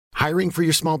Hiring for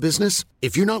your small business?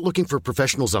 If you're not looking for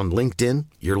professionals on LinkedIn,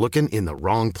 you're looking in the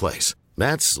wrong place.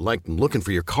 That's like looking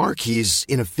for your car keys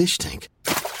in a fish tank.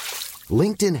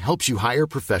 LinkedIn helps you hire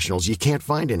professionals you can't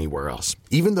find anywhere else,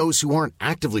 even those who aren't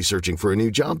actively searching for a new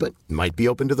job but might be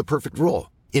open to the perfect role.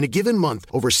 In a given month,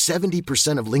 over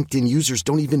 70% of LinkedIn users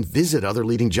don't even visit other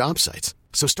leading job sites.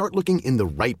 So start looking in the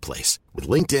right place. With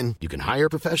LinkedIn, you can hire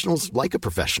professionals like a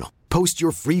professional. Post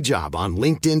your free job on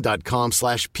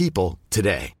linkedin.com/people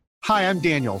today. Hi, I'm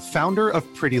Daniel, founder of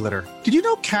Pretty Litter. Did you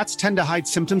know cats tend to hide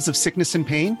symptoms of sickness and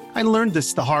pain? I learned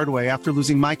this the hard way after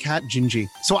losing my cat, Gingy.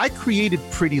 So I created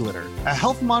Pretty Litter, a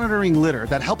health monitoring litter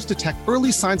that helps detect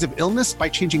early signs of illness by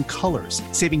changing colors,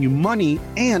 saving you money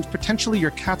and potentially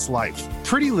your cat's life.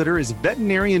 Pretty Litter is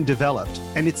veterinarian developed,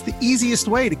 and it's the easiest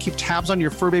way to keep tabs on your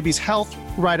fur baby's health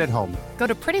right at home. Go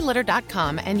to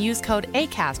prettylitter.com and use code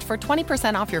ACAST for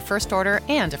 20% off your first order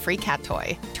and a free cat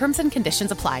toy. Terms and conditions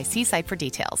apply. See site for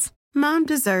details. Mom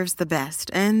deserves the best,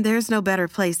 and there's no better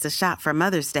place to shop for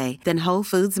Mother's Day than Whole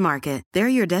Foods Market. They're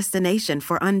your destination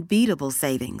for unbeatable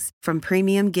savings, from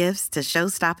premium gifts to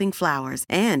show-stopping flowers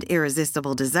and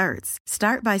irresistible desserts.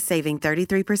 Start by saving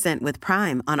 33% with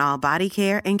Prime on all body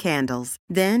care and candles.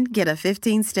 Then get a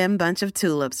 15-stem bunch of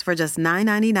tulips for just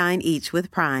 $9.99 each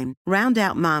with Prime. Round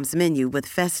out Mom's menu with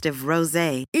festive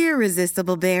rosé,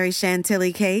 irresistible berry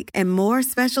chantilly cake, and more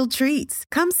special treats.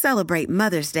 Come celebrate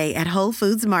Mother's Day at Whole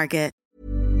Foods Market.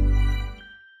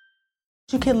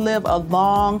 You can live a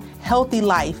long, healthy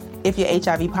life if you're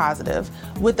HIV positive.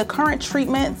 With the current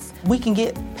treatments, we can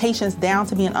get patients down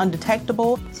to being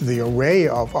undetectable. The array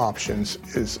of options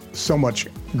is so much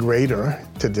greater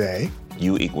today.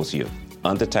 U equals U.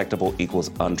 Undetectable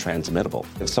equals untransmittable.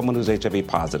 If someone who's HIV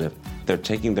positive, they're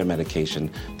taking their medication,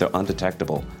 they're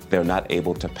undetectable, they're not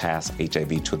able to pass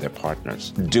HIV to their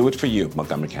partners. Do it for you,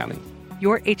 Montgomery County.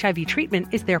 Your HIV treatment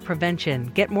is their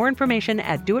prevention. Get more information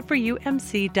at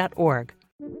doitforyoumc.org.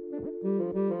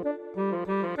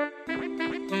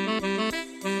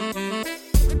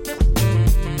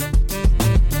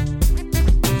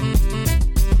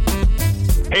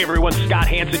 Hey everyone, Scott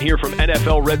Hansen here from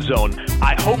NFL Red Zone.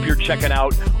 I hope you're checking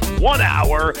out 1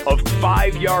 hour of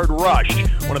 5-Yard Rush,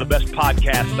 one of the best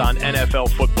podcasts on NFL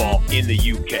football in the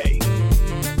UK.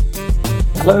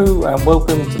 Hello and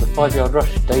welcome to the 5-Yard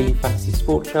Rush Daily Fantasy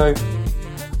Sports Show.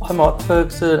 I'm Mark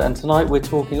Ferguson and tonight we're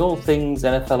talking all things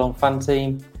NFL on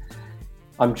Fanteam.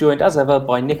 I'm joined as ever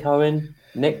by Nick Owen.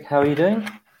 Nick, how are you doing?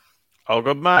 All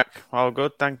good, Mark. All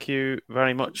good. Thank you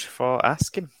very much for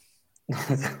asking.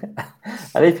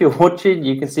 And if you're watching,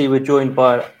 you can see we're joined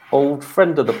by an old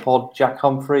friend of the pod, Jack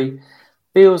Humphrey.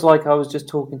 Feels like I was just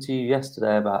talking to you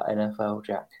yesterday about NFL,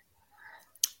 Jack.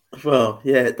 Well,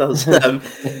 yeah, it does.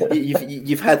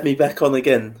 You've had me back on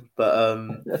again, but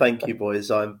thank you,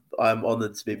 boys. I'm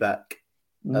honoured to be back,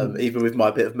 even with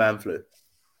my bit of man flu.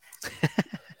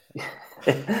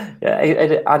 Yeah,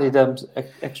 it added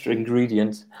extra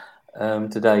ingredient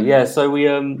today. Yeah, so we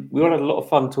all had a lot of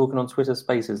fun talking on Twitter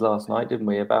Spaces last night, didn't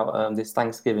we? About this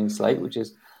Thanksgiving slate, which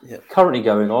is currently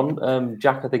going on.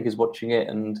 Jack, I think, is watching it,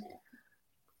 and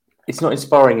it's not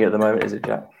inspiring you at the moment, is it,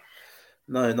 Jack?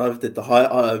 No, neither did the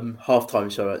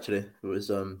halftime show. Actually, it was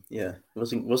it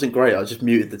wasn't great. I just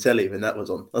muted the telly when that was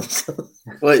on.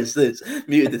 What is this?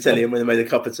 Muted the telly and when they made a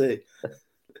cup of tea.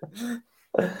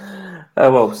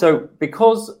 Well, so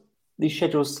because the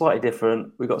schedule is slightly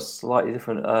different, we've got a slightly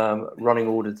different running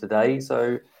order today.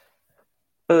 So,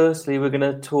 firstly, we're going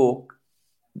to talk.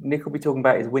 Nick will be talking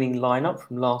about his winning lineup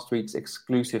from last week's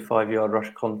exclusive 5-Yard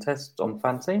Rush contest on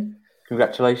Fanteam.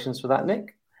 Congratulations for that,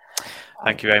 Nick.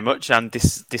 Thank you very much. And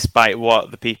despite what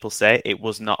the people say, it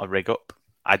was not a rig up.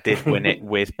 I did win it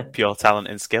with pure talent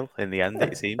and skill in the end,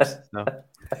 it seems. No.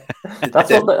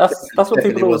 That's what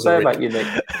people always say about you, Nick.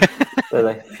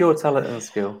 Pure talent and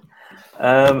skill.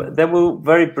 Then we'll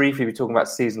very briefly be talking about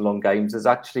season-long games. There's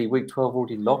actually week 12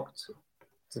 already locked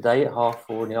today at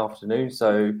 4:30 in the afternoon,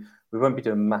 so we won't be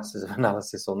doing masses of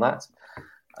analysis on that.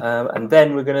 And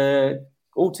then we're going to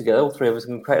all three of us,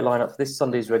 can create a lineup for this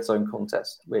Sunday's Red Zone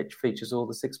contest, which features all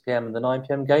the 6 p.m. and the 9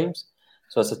 p.m. games.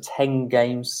 So it's a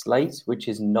 10-game slate, which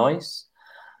is nice.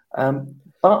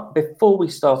 But before we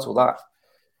start all that,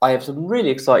 I have some really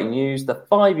exciting news. The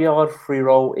 5-Yard free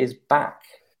roll is back.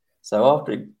 So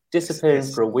after disappearing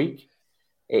for a week,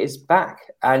 it is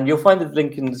back. And you'll find the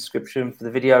link in the description for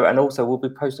the video. And also we'll be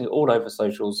posting it all over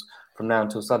socials from now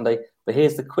until Sunday. But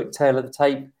here's the quick tail of the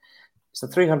tape. It's a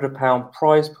 £300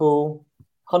 prize pool,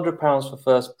 £100 for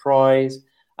first prize,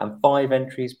 and 5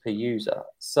 entries per user.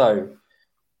 So,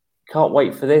 can't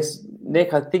wait for this.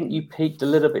 Nick, I think you peaked a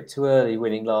little bit too early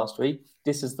winning last week.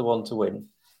 This is the one to win.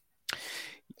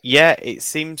 Yeah, it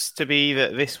seems to be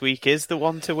that this week is the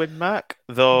one to win, Mark,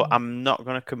 though I'm not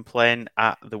going to complain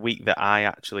at the week that I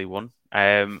actually won.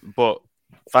 But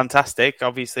fantastic.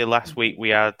 Obviously, last week we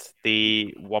had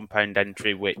the £1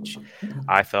 entry, which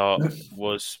I thought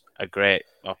was a great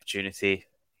opportunity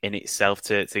in itself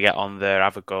to get on there,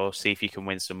 have a go, see if you can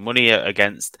win some money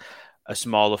against a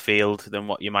smaller field than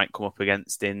what you might come up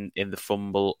against in the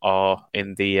Fumble or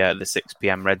in the 6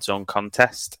 p.m. Red Zone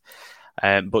contest.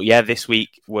 But yeah, this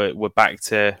week we're back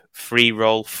to free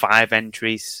roll, 5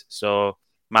 entries, so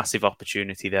massive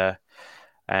opportunity there.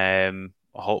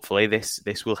 Hopefully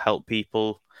this will help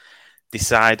people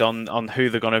decide on who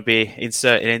they're going to be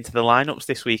inserting into the lineups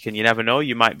this week, and you never know,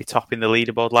 you might be topping the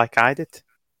leaderboard like I did.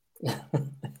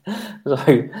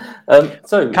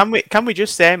 So can we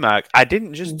just say, Mark, I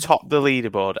didn't just top the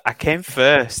leaderboard; I came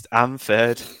first and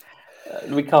third.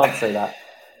 We can't say that.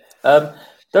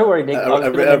 Don't worry, Nick.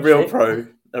 A real pro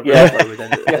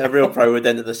would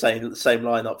enter the same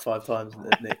lineup 5 times,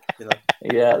 Nick. You know.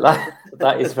 Yeah,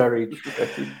 that is very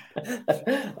true.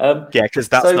 Yeah, because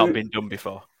that's not been done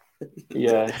before.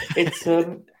 Yeah,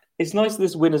 it's nice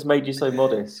this win has made you so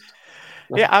modest.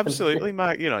 Yeah, absolutely,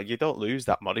 Mark. You know, you don't lose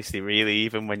that modesty really,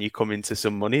 even when you come into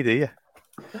some money, do you?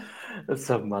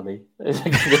 Some money.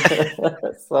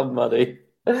 Some money.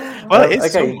 Well, it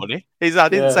is some money. I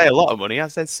didn't say a lot of money. I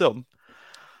said some.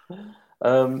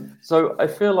 So I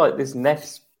feel like the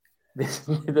next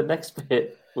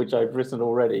bit, which I've written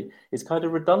already, is kind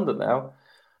of redundant now.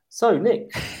 So,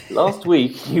 Nick, last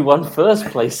week you won first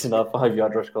place in our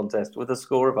 5-yard rush contest with a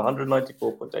score of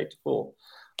 194.84.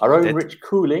 Our own Rich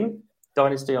Cooling,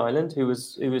 Dynasty Island, who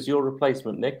was your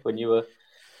replacement, Nick, when you were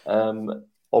on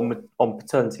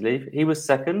paternity leave. He was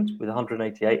second with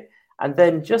 188, and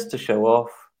then just to show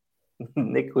off,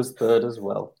 Nick was third as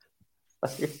well.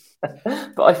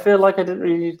 But I feel like I didn't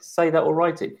really need to say that or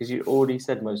write it because you already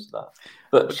said most of that.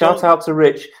 But shout out to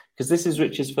Rich, because this is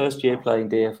Rich's first year playing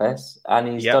DFS, and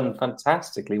he's done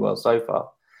fantastically well so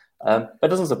far. That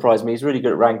doesn't surprise me. He's really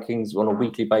good at rankings on a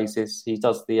weekly basis. He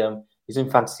does he's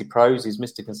in Fantasy Pros. He's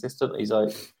Mr. Consistent. He's I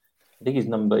think he's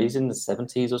in the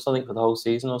 70s or something for the whole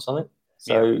season or something.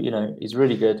 So, you know, he's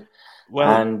really good.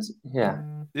 Well, and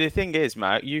the thing is,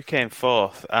 Matt, you came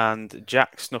 4th and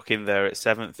Jack snuck in there at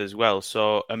 7th as well.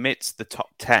 So amidst the top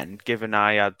 10, given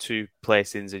I had 2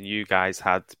 placings and you guys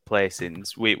had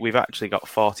placings, we've actually got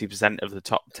 40% of the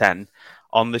top 10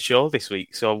 on the show this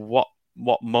week. So what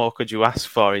more could you ask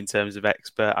for in terms of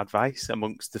expert advice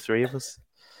amongst the 3 of us?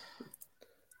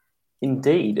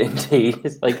 Indeed.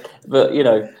 It's but you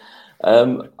know,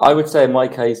 I would say in my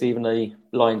case, even a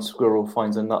blind squirrel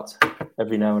finds a nut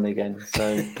every now and again.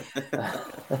 So,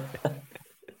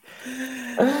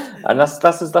 and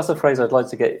that's a phrase I'd like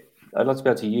to be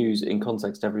able to use in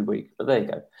context every week. But there you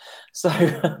go. So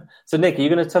Nick, are you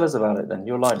going to tell us about it then?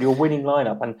 Your winning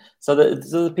lineup, and so that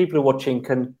the people who are watching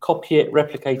can copy it,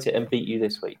 replicate it, and beat you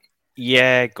this week.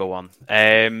 Yeah, go on.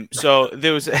 So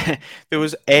there was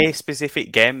a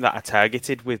specific game that I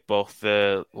targeted with both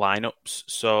the lineups.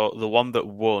 So the one that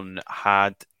won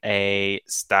had a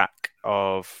stack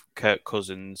of Kirk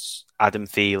Cousins, Adam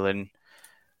Thielen,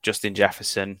 Justin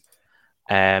Jefferson,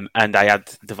 and I had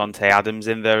Devontae Adams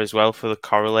in there as well for the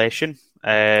correlation.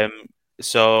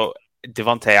 So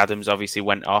Devontae Adams obviously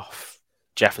went off.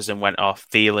 Jefferson went off.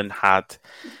 Thielen had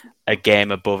a game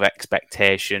above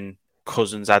expectation.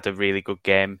 Cousins had a really good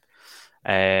game.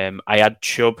 I had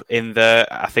Chubb in there.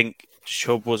 I think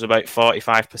Chubb was about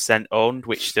 45% owned,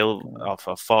 which still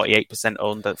for 48%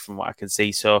 owned from what I can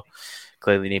see. So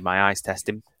clearly need my eyes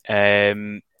testing.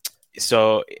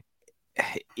 So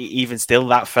even still,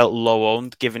 that felt low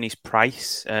owned given his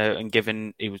price and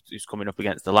given he was coming up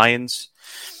against the Lions.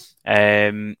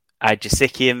 I had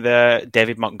Gesicki in there.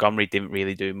 David Montgomery didn't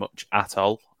really do much at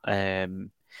all.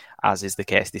 As is the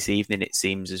case this evening, it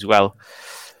seems as well.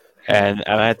 And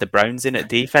I had the Browns in at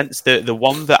defense. The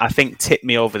one that I think tipped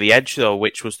me over the edge, though,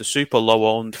 which was the super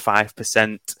low-owned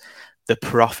 5%, the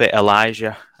Prophet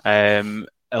Elijah.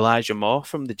 Elijah Moore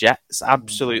from the Jets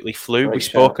absolutely flew. We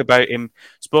spoke about him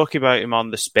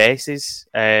on the Spaces.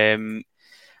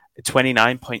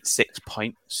 29.6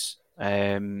 points.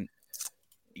 I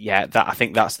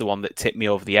think that's the one that tipped me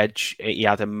over the edge. He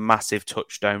had a massive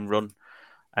touchdown run.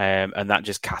 And that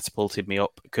just catapulted me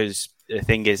up because the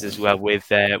thing is as well with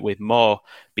Moore,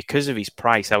 because of his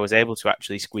price, I was able to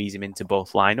actually squeeze him into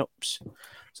both lineups.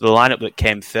 So the lineup that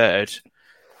came third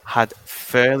had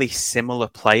fairly similar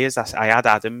players. I had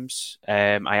Adams,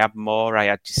 I had Moore, I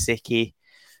had Gesicki.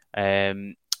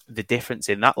 The difference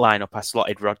in that lineup, I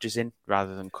slotted Rodgers in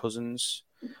rather than Cousins.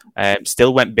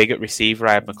 Still went big at receiver.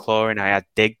 I had McLaurin, I had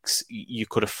Diggs. You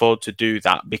could afford to do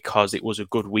that because it was a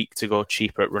good week to go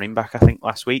cheaper at running back, I think,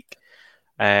 last week.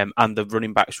 And the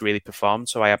running backs really performed.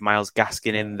 So I had Myles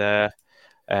Gaskin in there,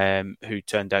 who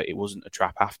turned out it wasn't a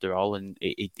trap after all, and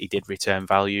he did return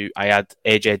value. I had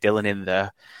A.J. Dillon in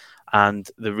there, and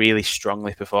the really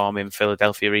strongly performing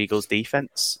Philadelphia Eagles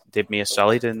defense did me a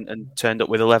solid and turned up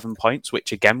with 11 points,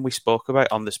 which, again, we spoke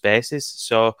about on the Spaces.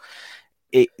 So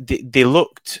they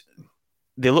looked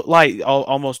like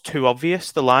almost too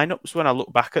obvious, the lineups, when I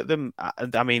look back at them.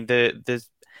 I mean, the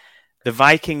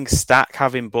Vikings stack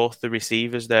having both the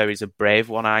receivers there is a brave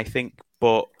one, I think,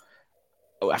 but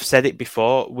I've said it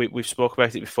before. We've spoke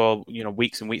about it before.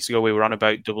 Weeks and weeks ago, we were on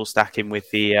about double stacking with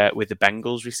the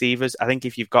Bengals receivers. I think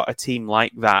if you've got a team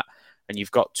like that and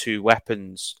you've got two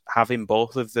weapons, having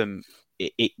both of them,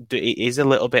 it is a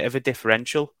little bit of a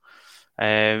differential.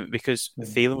 Because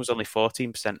Thielen was only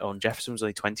 14% owned, Jefferson was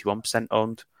only 21%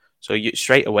 owned. So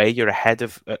straight away you're ahead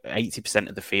of 80%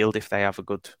 of the field if they have a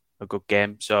good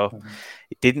game. So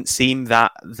it didn't seem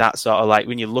that sort of like,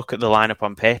 when you look at the lineup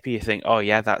on paper, you think, oh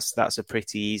yeah, that's a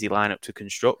pretty easy lineup to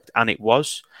construct, and it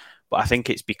was. But I think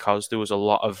it's because there was a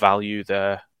lot of value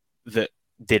there that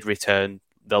did return,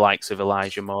 the likes of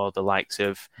Elijah Moore, the likes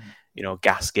of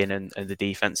Gaskin, and the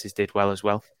defenses did well as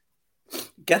well.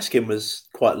 Gaskin was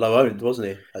quite low owned, wasn't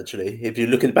he? Actually, if you're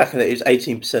looking back at it, he was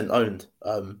 18% owned.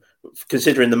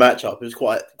 Considering the matchup, it was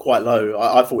quite low.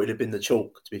 I thought it'd have been the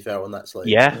chalk, to be fair, on that slate.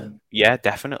 Yeah,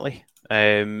 definitely.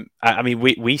 I mean,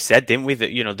 we said, didn't we,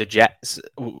 that the Jets,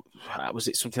 was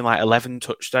it something like 11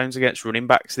 touchdowns against running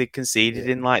backs they conceded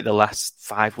in like the last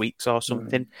 5 weeks or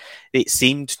something? It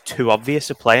seemed too obvious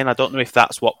a play, and I don't know if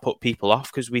that's what put people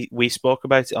off, because we spoke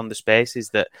about it on the Spaces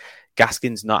that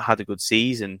Gaskin's not had a good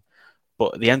season.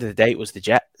 But at the end of the day, it was the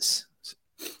Jets.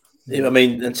 I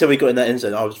mean, until we got in that end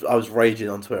zone, I was raging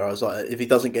on Twitter. I was like, if he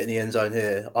doesn't get in the end zone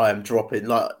here, I am dropping.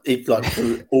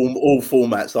 Through all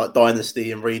formats, like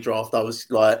Dynasty and Redraft, I was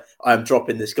like, I am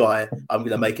dropping this guy. I'm going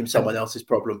to make him someone else's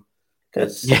problem,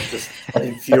 because it's just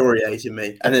infuriating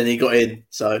me. And then he got in,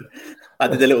 so I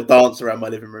did a little dance around my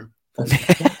living room.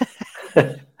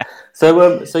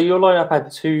 So your lineup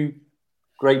had two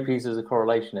great pieces of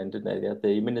correlation, then, didn't they? They had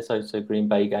the Minnesota Green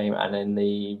Bay game, and then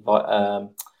the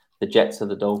Jets of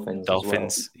the Dolphins.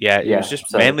 Dolphins, as well. It was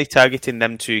just mainly targeting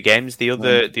them two games. The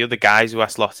other guys who I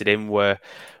slotted in were,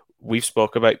 we've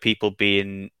spoke about people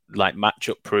being like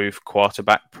matchup proof,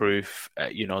 quarterback proof.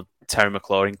 Terry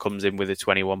McLaurin comes in with a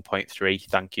 21.3.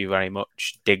 Thank you very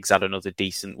much. Diggs had another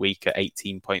decent week at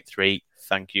 18.3.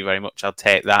 Thank you very much. I'll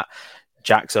take that.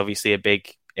 Jack's obviously a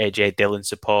big A.J. Dillon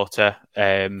supporter,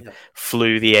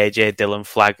 flew the A.J. Dillon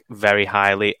flag very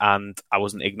highly, and I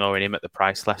wasn't ignoring him at the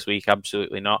price last week.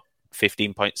 Absolutely not.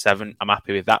 15.7. I'm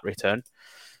happy with that return.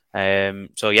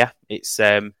 So yeah, it's.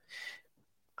 I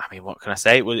mean, what can I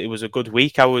say? It was a good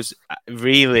week. I was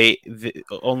really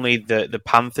only the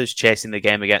Panthers chasing the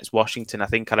game against Washington. I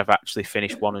think I'd have actually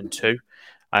finished 1-2.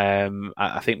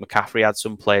 I think McCaffrey had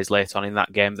some plays late on in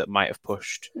that game that might have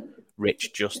pushed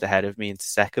Rich just ahead of me into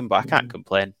second, but I can't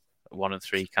complain.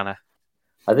 1-3, can I?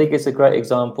 I think it's a great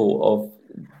example of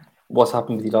what's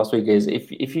happened with you last week. Is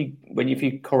if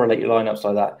you correlate your lineups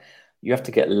like that, you have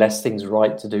to get less things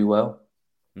right to do well.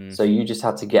 So you just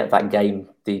had to get that game,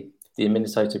 the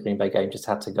Minnesota Green Bay game, just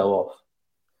had to go off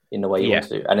in the way you want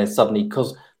to do, and then suddenly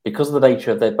because of the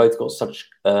nature of they've both got such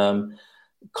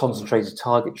concentrated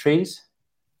target trees,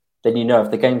 then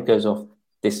if the game goes off,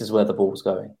 this is where the ball's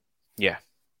going. Yeah.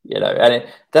 And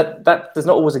that there's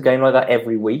not always a game like that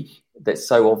every week that's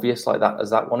so obvious like that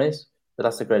as that one is, but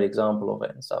that's a great example of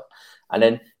it and stuff. And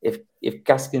then if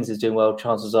Gaskins is doing well,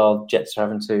 chances are Jets are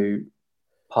having to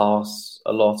pass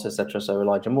a lot, etc. So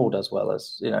Elijah Moore does well,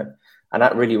 as and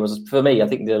that really was, for me, I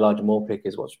think the Elijah Moore pick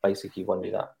is what's basically won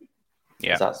you that.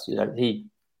 Yeah, that's he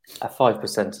at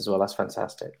 5% as well. That's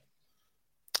fantastic.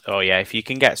 Oh yeah, if you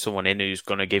can get someone in who's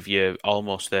going to give you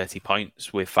almost 30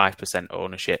 points with 5%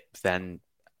 ownership, then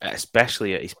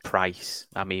especially at his price,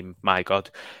 I mean, my God,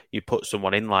 you put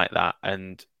someone in like that,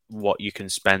 and what you can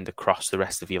spend across the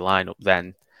rest of your lineup,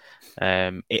 then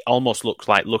it almost looks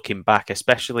like, looking back,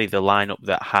 especially the lineup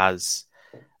that has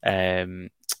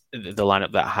the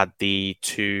lineup that had the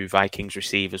two Vikings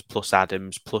receivers plus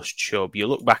Adams plus Chubb. You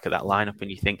look back at that lineup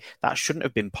and you think that shouldn't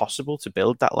have been possible to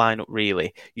build that lineup.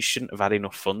 Really, you shouldn't have had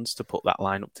enough funds to put that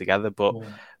lineup together. But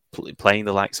playing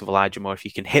the likes of Elijah Moore, if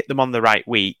you can hit them on the right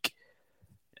week,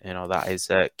 that is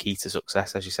key to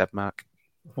success, as you said, Mark.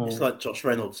 It's like Josh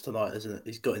Reynolds tonight, isn't it?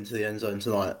 He's got into the end zone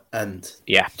tonight, and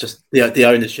yeah, just the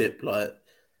ownership, like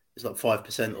it's like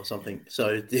 5% or something.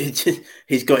 So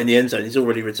he's got in the end zone. He's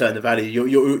already returned the value.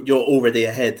 You're already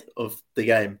ahead of the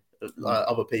game,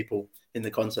 other people in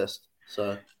the contest.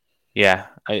 So yeah,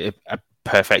 a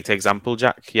perfect example,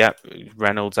 Jack. Yeah,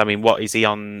 Reynolds. I mean, what is he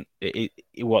on?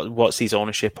 What's his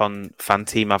ownership on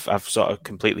Fanteam? I've sort of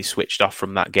completely switched off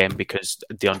from that game because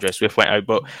DeAndre Swift went out.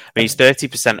 But I mean, he's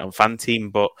 30% on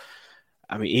Fanteam, but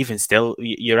I mean, even still,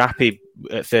 you're happy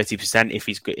at 30% if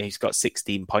he's got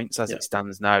 16 points as it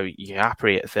stands now. You're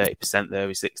happy at 30% there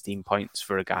with 16 points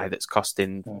for a guy that's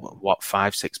costing what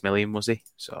 5-6 million was he?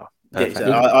 So I've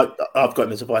got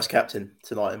him as a vice captain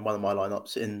tonight in one of my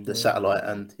lineups in the satellite,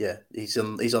 and he's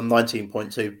on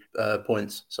 19.2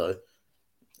 points. So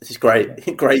this is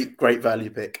great, great value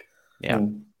pick. Yeah.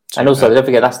 And also, don't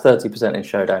forget, that's 30% in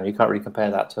Showdown. You can't really compare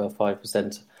that to a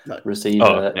 5%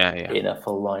 receiver in a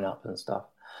full lineup and stuff.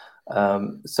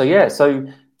 So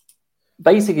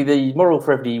basically, the moral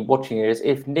for everybody watching here is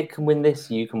if Nick can win this,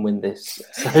 you can win this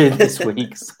this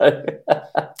week. So.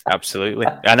 Absolutely.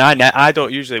 And I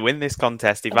don't usually win this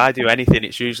contest. If I do anything,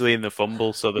 it's usually in the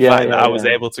fumble. So the fact that I was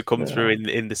able to come through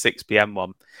in the 6 p.m.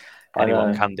 one,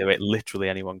 anyone can do it. Literally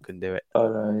anyone can do it. I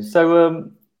know.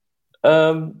 So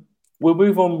we'll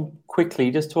move on quickly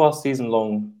just to our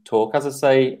season-long talk. As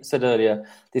I said earlier,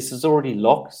 this is already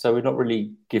locked, so we're not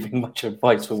really giving much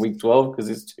advice for Week 12 because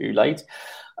it's too late.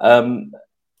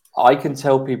 I can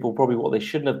tell people probably what they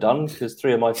shouldn't have done because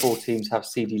 3 of my 4 teams have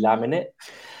CeeDee Lamb in it.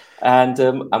 And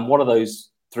one of those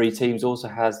 3 teams also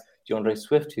has DeAndre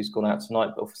Swift, who's gone out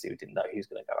tonight, but obviously we didn't know he was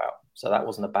going to go out. So that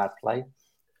wasn't a bad play.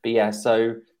 But yeah,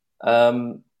 so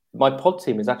my pod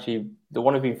team is actually the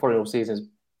one I've been following all season has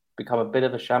become a bit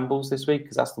of a shambles this week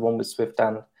because that's the one with Swift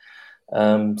and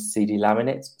CeeDee Lamb in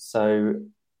it. So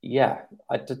yeah,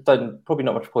 I don't probably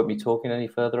not much point me talking any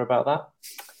further about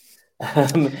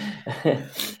that.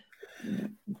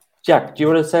 Jack, do you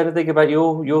want to say anything about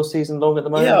your season long at the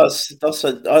moment? Yeah,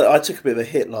 I took a bit of a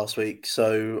hit last week,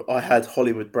 so I had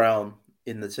Hollywood Brown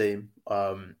in the team.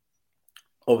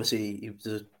 Obviously, it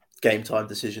was a game time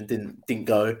decision, didn't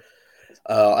go.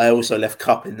 I also left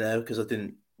Cup in there because I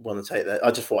didn't want to take that.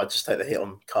 I just thought I'd just take the hit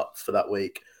on Cup for that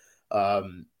week.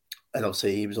 And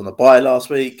obviously he was on the bye last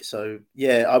week. So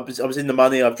yeah, I was in the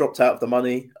money. I've dropped out of the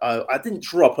money. I didn't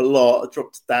drop a lot. I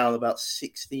dropped down about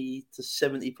 60 to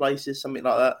 70 places, something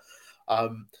like that.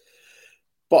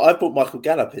 But I brought Michael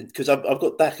Gallup in because I've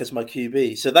got Dak as my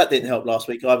QB. So that didn't help last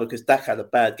week either because Dak had a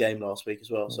bad game last week as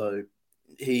well. So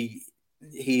he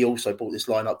also brought this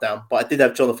lineup down. But I did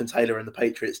have Jonathan Taylor and the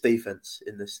Patriots defense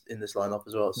in this lineup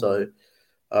as well. So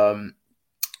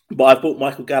but I brought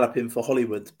Michael Gallup in for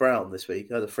Hollywood Brown this week.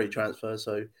 I had a free transfer,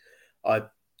 so I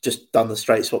just done the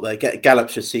straight swap there. Gallup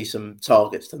should see some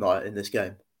targets tonight in this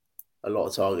game. A lot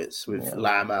of targets with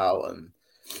Lamb out,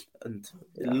 and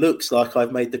it looks like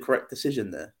I've made the correct decision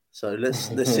there. So let's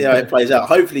see how it plays out.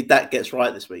 Hopefully Dak gets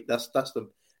right this week. That's the.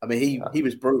 I mean, he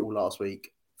was brutal last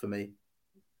week for me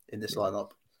in this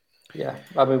lineup. Yeah,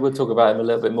 I mean, we'll talk about him a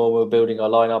little bit more when we're building our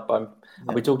lineup. And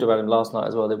we talked about him last night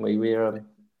as well, didn't we?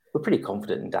 We're pretty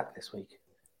confident in Dak this week.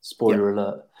 Spoiler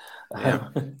alert. Yeah.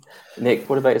 Nick,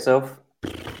 what about yourself?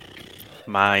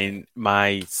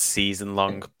 My season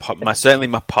long certainly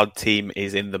my pod team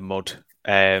is in the mud.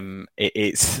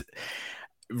 It's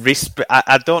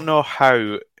I don't know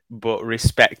how, but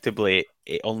respectably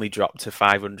it only dropped to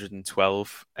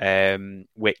 512,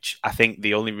 which I think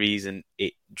the only reason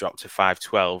it dropped to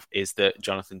 512 is that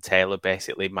Jonathan Taylor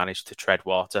basically managed to tread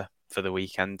water for the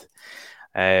weekend.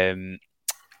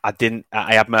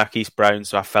 I had Marquise Brown,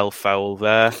 so I fell foul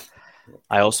there.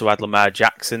 I also had Lamar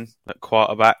Jackson at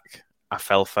quarterback. I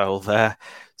fell foul there.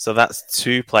 So that's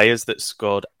 2 players that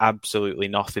scored absolutely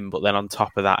nothing. But then on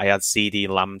top of that, I had CeeDee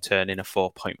Lamb turn in a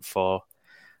 4.4.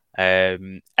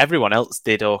 Everyone else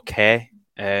did okay.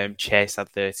 Chase had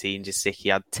 13.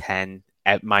 Gesicki had 10.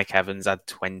 Mike Evans had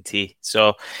 20.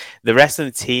 So the rest of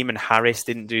the team and Harris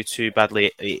didn't do too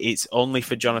badly. It's only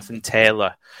for Jonathan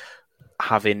Taylor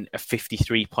having a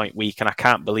 53-point week, and I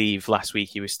can't believe last week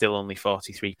he was still only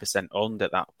 43% owned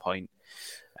at that point.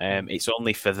 It's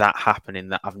only for that happening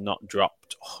that I've not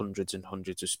dropped hundreds and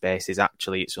hundreds of spaces.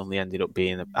 Actually, it's only ended up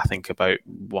being, I think, about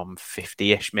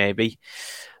 150-ish maybe.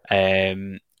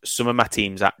 Some of my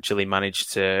teams actually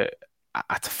managed to...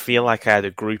 I feel like I had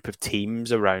a group of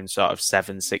teams around sort of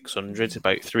 700-600,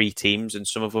 about 3 teams, and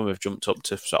some of them have jumped up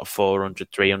to sort of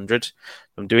 400, 300.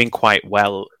 I'm doing quite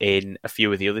well in a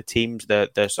few of the other teams.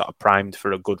 They're sort of primed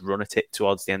for a good run at it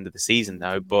towards the end of the season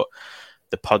now, but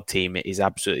the pod team is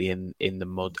absolutely in the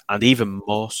mud, and even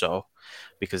more so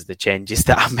because of the changes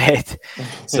that I made.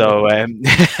 So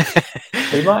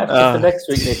we might have to, for next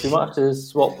week, Nick, we might have to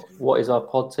swap what is our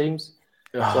pod teams.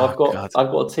 So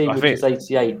I've got a team which is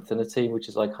 88th and a team which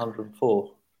is like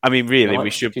 104. I mean, really,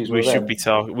 we should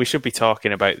be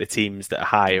talking about the teams that are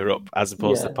higher up as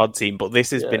opposed to the pod team. But this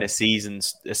has been a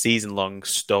season long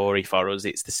story for us.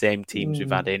 It's the same teams we've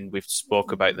had in. We've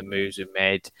spoke about the moves we've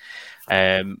made,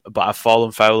 but I've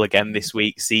fallen foul again this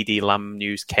week. CeeDee Lamb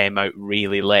news came out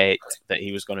really late that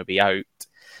he was going to be out.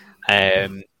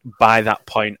 By that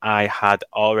point, I had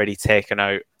already taken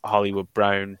out Hollywood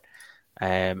Brown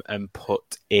and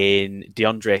put in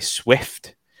DeAndre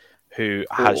Swift, who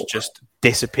has just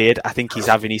disappeared. I think he's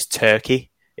having his turkey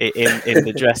in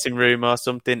the dressing room or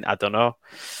something. I don't know.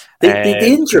 The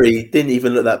injury didn't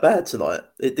even look that bad tonight.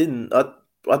 It didn't. I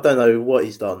don't know what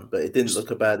he's done, but it didn't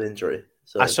look a bad injury.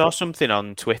 So. I saw something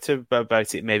on Twitter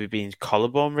about it maybe being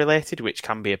collarbone related, which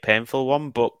can be a painful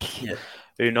one, but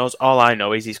who knows? All I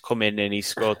know is he's come in and he's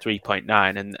scored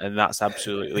 3.9, and that's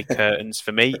absolutely curtains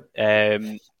for me.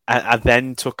 I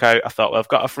then took out, I thought, well, I've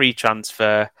got a free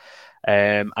transfer.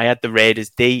 I had the Raiders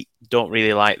D. Don't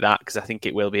really like that because I think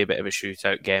it will be a bit of a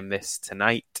shootout game this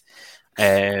tonight.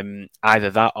 Either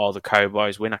that or the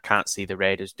Cowboys win. I can't see the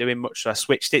Raiders doing much, so I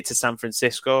switched it to San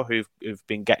Francisco, who've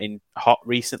been getting hot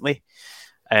recently.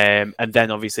 And then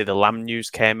obviously the Lamb news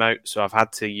came out, so I've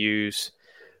had to use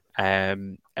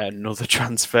another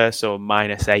transfer, so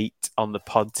 -8 on the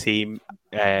pod team.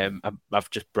 I've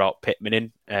just brought Pittman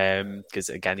in because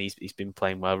again he's been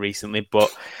playing well recently,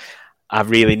 but I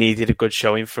really needed a good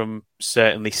showing from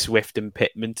certainly Swift and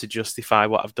Pittman to justify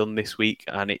what I've done this week,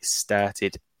 and it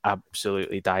started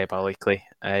absolutely diabolically.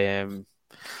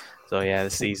 So yeah, the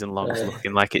season long is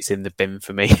looking like it's in the bin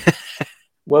for me.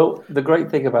 Well, the great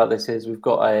thing about this is we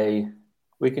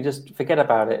can just forget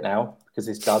about it now because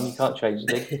it's done. You can't change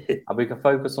anything, and we can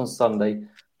focus on Sunday.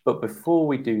 But before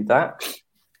we do that,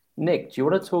 Nick, do you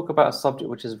want to talk about a subject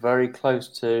which is very close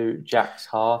to Jack's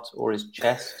heart or his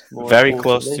chest? Very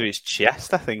close to his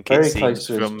chest, I think. Very it seems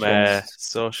from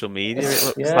social media.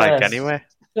 It looks like anyway.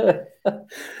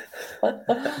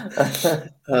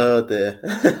 Oh dear!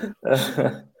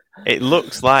 It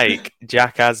looks like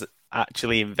Jack has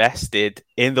actually invested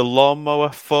in the Lawnmower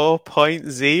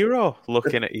 4.0.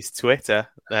 Looking at his Twitter,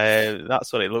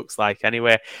 that's what it looks like.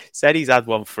 Anyway, said he's had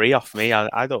one free off me.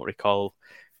 I don't recall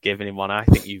giving him one. I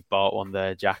think you've bought one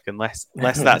there, Jack, unless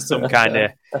that's some kind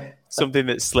of something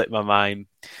that slipped my mind.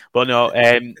 But no,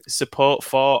 support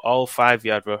for all 5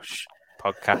 Yard Rush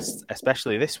podcasts,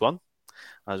 especially this one,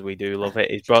 as we do love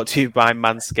it, is brought to you by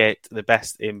Manscaped, the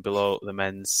best in below the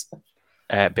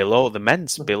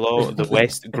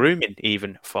waist grooming,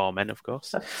 even for men, of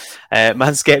course.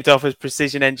 Manscaped offers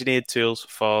precision-engineered tools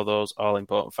for those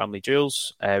all-important family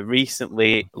jewels.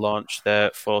 Recently launched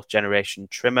the 4th generation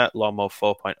trimmer, Lawnmower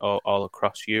 4.0, all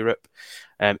across Europe.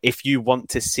 If you want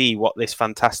to see what this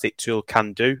fantastic tool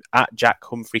can do, at Jack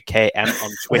Humphrey KM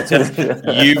on Twitter,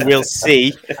 you will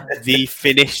see the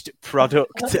finished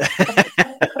product.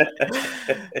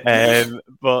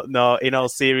 But no, in all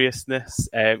seriousness,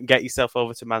 get yourself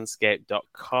over to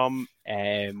manscaped.com.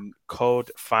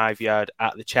 Code 5Yard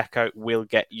at the checkout will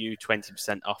get you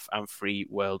 20% off and free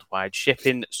worldwide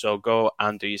shipping. So go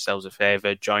and do yourselves a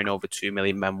favour. Join over 2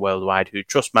 million men worldwide who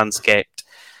trust Manscaped.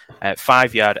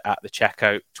 5Yard at the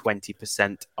checkout,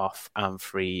 20% off and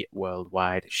free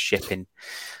worldwide shipping.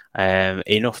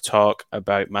 Enough talk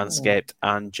about Manscaped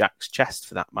and Jack's chest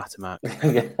for that matter, Mark.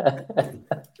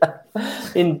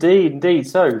 Indeed.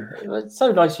 So it's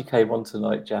so nice you came on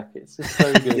tonight, Jack. It's just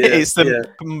so good. It's the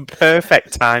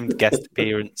perfect timed guest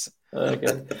appearance.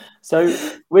 Okay. So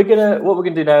what we're gonna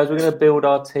do now is we're gonna build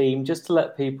our team just to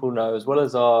let people know, as well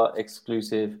as our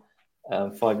exclusive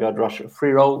 5 Yard Rush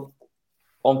free roll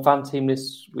on Fan Team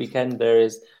this weekend. There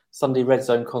is Sunday Red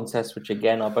Zone contest, which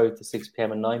again are both the 6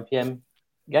 p.m. and 9 p.m.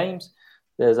 games.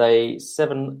 There's a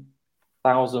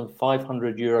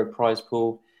 €7,500 prize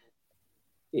pool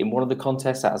in one of the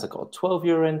contests that has got a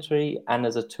 €12 entry, and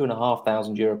there's a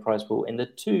 €2,500 prize pool in the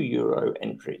 €2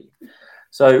 entry.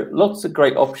 So lots of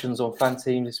great options on Fan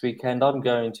Team this weekend. I'm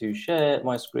going to share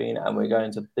my screen and we're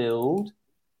going to build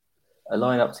a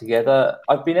lineup together.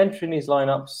 I've been entering these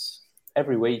lineups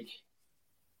every week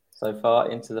so far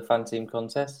into the Fan Team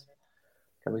contest.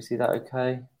 Can we see that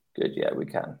okay? Good, yeah, we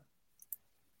can.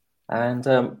 And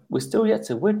we're still yet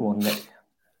to win one, Nick.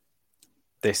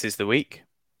 This is the week.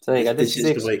 So there you go. This is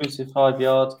the exclusive 5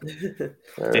 Yard.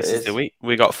 This is the week.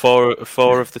 We got four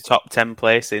of the top 10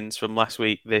 placings from last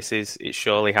week. It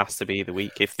surely has to be the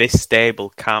week. If this stable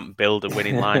can't build a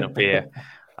winning lineup here,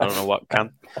 I don't know what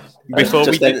can.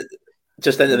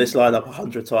 Just enter this lineup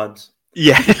 100 times.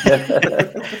 Yeah.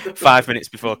 5 minutes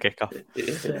before kickoff.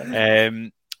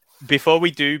 Before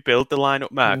we do build the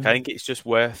lineup, Mark, I think it's just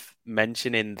worth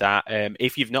mentioning that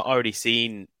if you've not already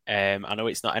seen, I know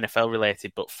it's not NFL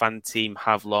related, but FanTeam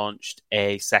have launched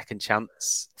a second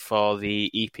chance for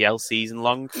the EPL season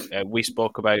long. We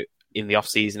spoke about in the off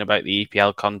season about the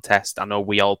EPL contest. I know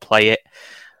we all play it.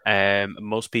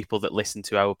 Most people that listen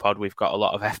to our pod, we've got a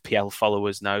lot of FPL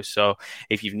followers now. So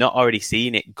if you've not already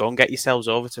seen it, go and get yourselves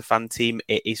over to FanTeam.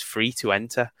 It is free to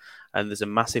enter, and there's a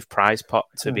massive prize pot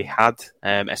to be had,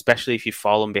 especially if you've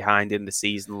fallen behind in the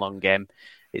season-long game.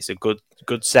 It's a good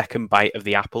second bite of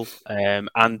the apple.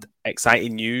 And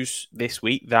exciting news this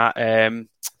week that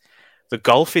the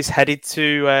golf is headed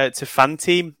to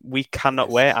FanTeam. We cannot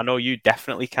wait. I know you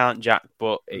definitely can't, Jack,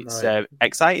 but it's an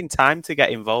exciting time to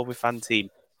get involved with FanTeam.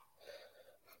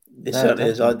 It certainly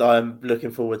is. I'm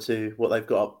looking forward to what they've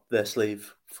got up their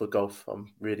sleeve for golf.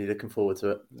 I'm really looking forward to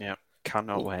it. Yeah,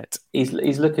 cannot wait. He's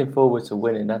looking forward to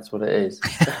winning. That's what it is.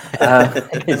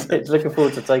 He's looking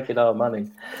forward to taking our money.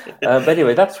 But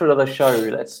anyway, that's for another show.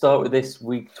 Let's start with this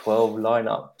Week 12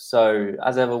 lineup. So,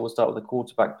 as ever, we'll start with the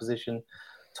quarterback position.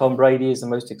 Tom Brady is the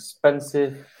most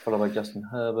expensive, followed by Justin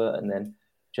Herbert, and then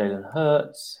Jalen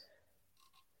Hurts.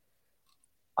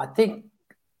 I think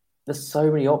there's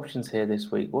so many options here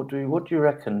this week. What do you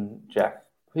reckon, Jack?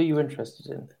 Who are you interested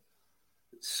in?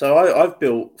 So I've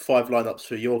built 5 lineups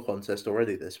for your contest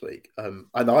already this week, and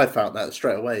I found that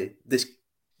straight away.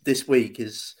 This week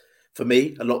is, for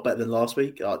me, a lot better than last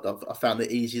week. I found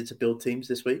it easier to build teams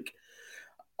this week.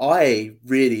 I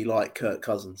really like Kirk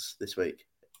Cousins this week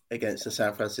against the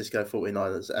San Francisco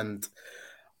 49ers, and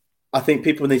I think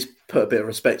people need to put a bit of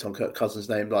respect on Kirk Cousins'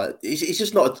 name. Like, he's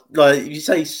just not like, you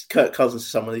say Kirk Cousins to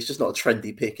someone, he's just not a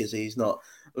trendy pick, is he? He's not.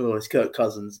 Oh, it's Kirk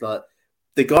Cousins. Like,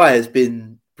 the guy has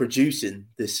been producing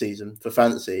this season for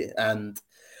fantasy, and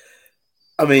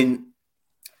I mean,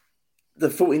 the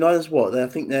 49ers. What? I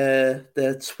think they're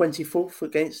 24th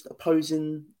against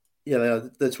opposing. Yeah,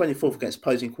 they're 24th against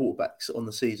opposing quarterbacks on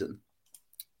the season.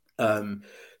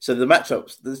 So the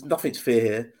matchups, there's nothing to fear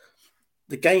here.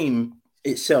 The game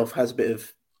itself has a bit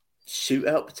of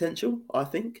shootout potential, I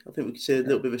think. I think we can see a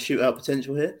little bit of a shootout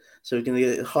potential here. So we're going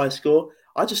to get a high score.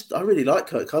 I really like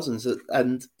Kirk Cousins,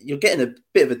 and you're getting a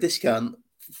bit of a discount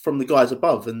from the guys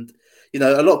above. And, you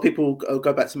know, a lot of people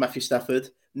go back to Matthew Stafford.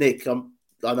 Nick,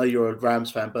 I know you're a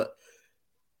Rams fan, but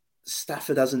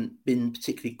Stafford hasn't been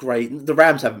particularly great. The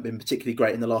Rams haven't been particularly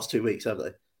great in the last 2 weeks, have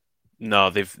they? No,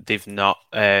 they've not.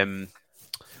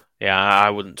 Yeah, I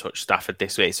wouldn't touch Stafford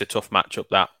this week. It's a tough matchup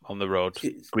that on the road.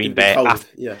 Green Bay,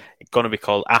 it's going to be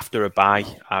called after a bye.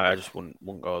 I just wouldn't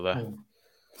go there.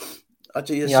 I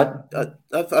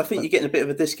think you're getting a bit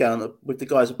of a discount with the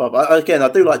guys above. I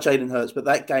do like Jalen Hurts, but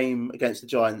that game against the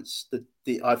Giants,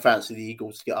 I fancy the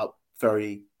Eagles to get up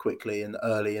very quickly and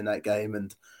early in that game.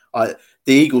 And the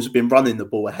Eagles have been running the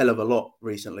ball a hell of a lot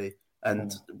recently.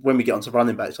 And when we get onto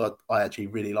running backs, I actually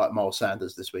really like Miles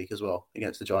Sanders this week as well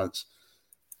against the Giants.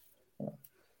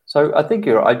 So I think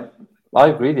I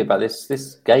agree with you about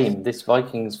this game, this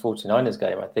Vikings 49ers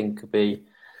game. I think could be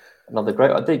another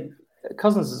great. I think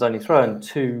Cousins has only thrown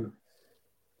two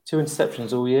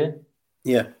interceptions all year.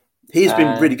 Yeah, he's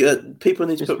been really good. People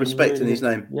need to put respect in his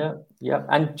name. Yeah.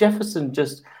 And Jefferson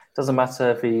just doesn't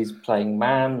matter if he's playing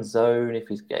man, zone, if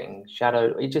he's getting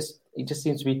shadowed. He just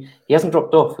seems to be. He hasn't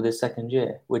dropped off for this second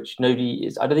year, which nobody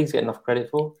is. I don't think he's getting enough credit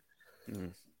for.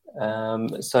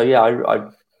 So yeah,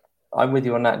 I'm with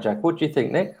you on that, Jack. What do you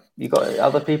think, Nick? You got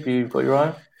other people you've got your eye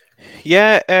on?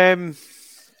 Yeah,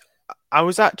 I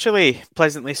was actually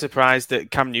pleasantly surprised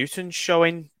at Cam Newton's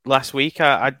showing last week.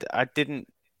 I didn't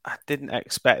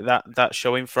expect that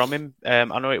showing from him.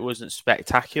 I know it wasn't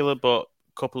spectacular, but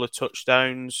a couple of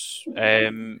touchdowns.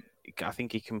 I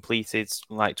think he completed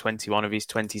like 21 of his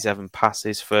 27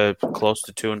 passes for close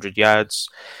to 200 yards.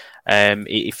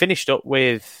 He finished up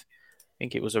with, I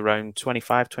think it was around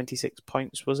 25, 26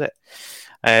 points, was it?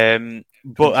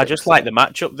 But I just like the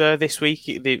matchup there this week.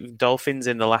 The Dolphins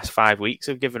in the last 5 weeks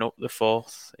have given up the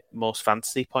 4th most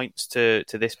fantasy points to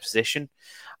this position,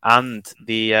 and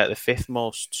the 5th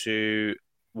most to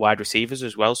wide receivers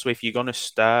as well. So if you're going to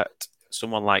start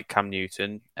someone like Cam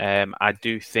Newton, I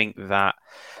do think that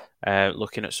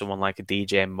looking at someone like a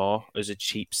DJ Moore as a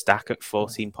cheap stack at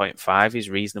 14.5 is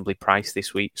reasonably priced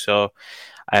this week. So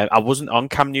I wasn't on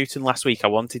Cam Newton last week. I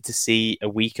wanted to see a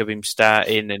week of him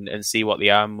starting and see what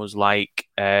the arm was like.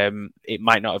 It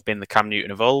might not have been the Cam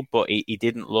Newton of old, but he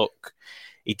didn't look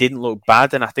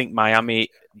bad. And I think Miami,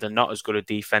 they're not as good a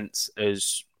defense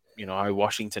as how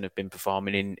Washington have been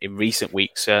performing in recent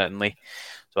weeks, certainly.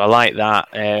 So I like that.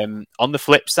 On the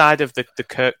flip side of the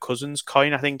Kirk Cousins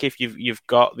coin, I think if you've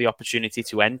got the opportunity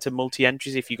to enter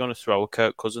multi-entries, if you're going to throw a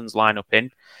Kirk Cousins lineup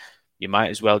in, you might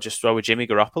as well just throw a Jimmy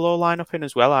Garoppolo lineup in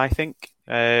as well, I think.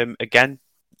 Again,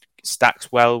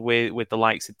 stacks well with the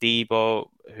likes of Debo,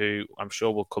 who I'm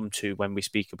sure we'll come to when we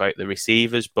speak about the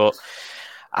receivers. But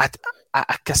I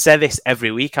say this every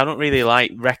week. I don't really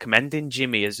like recommending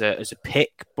Jimmy as a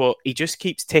pick, but he just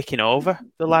keeps ticking over,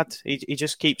 the lad. He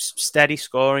just keeps steady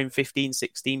scoring 15,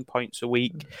 16 points a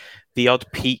week. The odd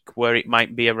peak where it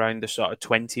might be around the sort of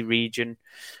 20 region.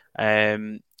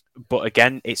 But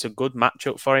again, it's a good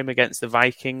matchup for him against the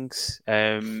Vikings.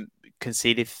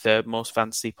 Conceded third most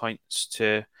fantasy points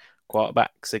to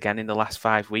quarterbacks again in the last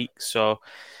 5 weeks. So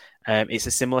it's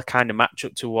a similar kind of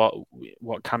matchup to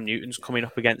what Cam Newton's coming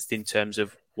up against in terms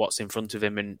of what's in front of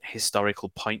him and historical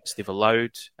points they've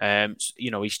allowed.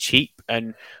 He's cheap,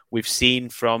 and we've seen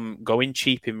from going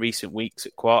cheap in recent weeks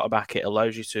at quarterback, it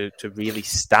allows you to really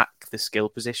stack the skill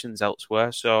positions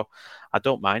elsewhere. So I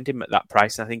don't mind him at that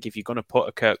price. And I think if you're going to put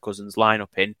a Kirk Cousins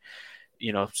lineup in,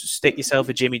 stick yourself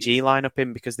a Jimmy G lineup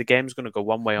in, because the game's going to go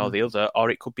one way or the other,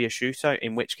 or it could be a shootout,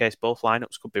 in which case both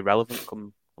lineups could be relevant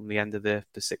come the end of the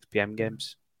 6 p.m.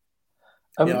 games.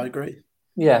 Yeah, I agree.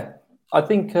 Yeah, I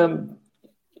think...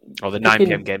 or the 9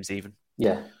 p.m. games even.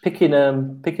 Yeah, picking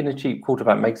a cheap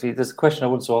quarterback makes me... There's a question I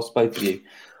want to ask both of you.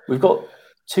 We've got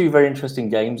 2 very interesting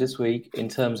games this week in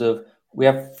terms of we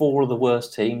have 4 of the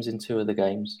worst teams in 2 of the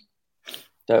games,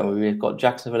 don't we? We've got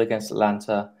Jacksonville against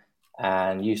Atlanta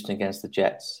and Houston against the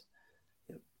Jets.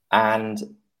 And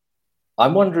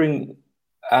I'm wondering,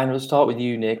 and we'll start with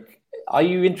you, Nick, are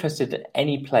you interested in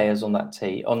any players on that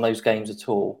team, on those games at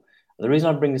all? The reason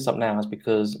I bring this up now is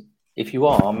because if you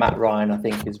are, Matt Ryan, I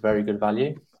think, is very good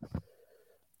value.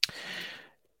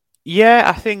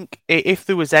 Yeah, I think if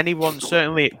there was anyone,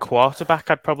 certainly at quarterback,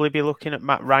 I'd probably be looking at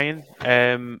Matt Ryan.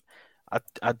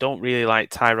 I don't really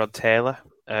like Tyrod Taylor.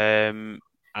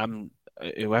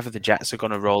 Whoever the Jets are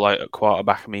going to roll out at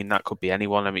quarterback, I mean, that could be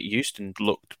anyone. I mean, Houston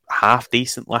looked half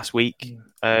decent last week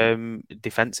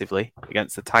defensively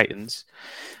against the Titans.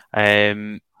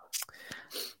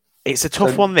 It's a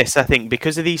tough one, this, I think,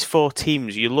 because of these 4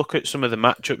 teams. You look at some of the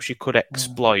matchups you could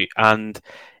exploit, and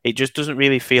it just doesn't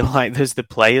really feel like there's the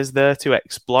players there to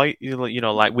exploit.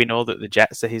 Like we know that the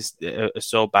Jets are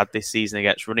so bad this season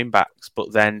against running backs,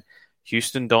 but then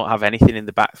Houston don't have anything in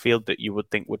the backfield that you would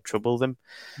think would trouble them.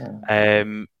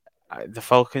 The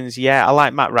Falcons, I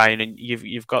like Matt Ryan, and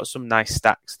you've got some nice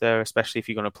stacks there, especially if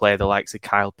you're going to play the likes of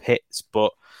Kyle Pitts.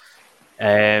 But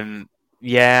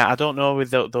I don't know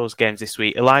with those games this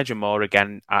week. Elijah Moore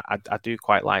again, I do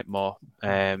quite like Moore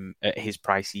at his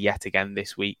price yet again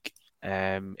this week.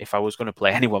 If I was going to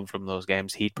play anyone from those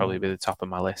games, he'd probably be the top of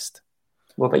my list.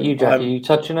 What about you, Jack? Are you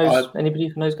touching anybody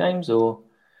from those games, or?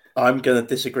 I'm going to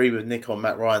disagree with Nick on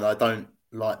Matt Ryan. I don't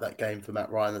like that game for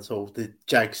Matt Ryan at all. The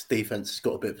Jags defense has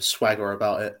got a bit of a swagger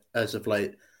about it as of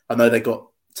late. I know they got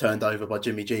turned over by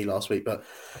Jimmy G last week, but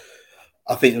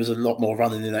I think there was a lot more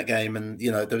running in that game. And,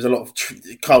 there was a lot of...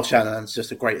 Kyle Shanahan's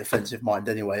just a great offensive mind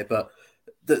anyway. But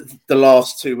the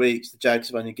last 2 weeks, the Jags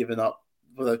have only given up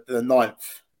the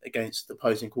 9th against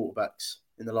opposing quarterbacks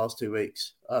in the last 2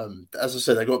 weeks. As I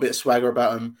said, they got a bit of swagger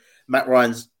about them. Matt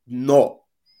Ryan's not...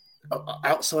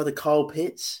 outside of Kyle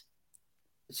Pitts,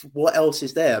 what else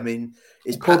is there? I mean,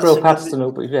 is Cordell Patterson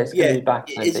will be back?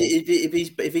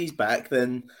 If he's back,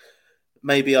 then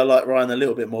maybe I like Ryan a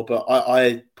little bit more. But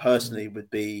I personally would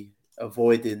be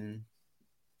avoiding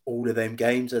all of them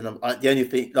games. And the only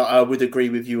thing that I would agree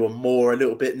with you on Moore a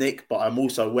little bit, Nick, but I'm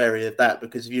also wary of that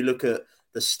because if you look at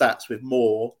the stats with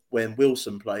Moore when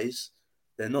Wilson plays,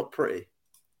 they're not pretty.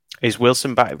 Is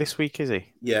Wilson back this week? Is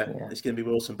he? Yeah. It's going to be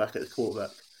Wilson back at the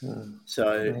quarterback.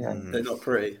 So they're not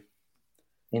pretty.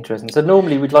 Interesting. So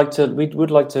normally we would like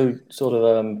to sort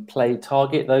of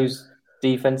target those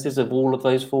defenses of all of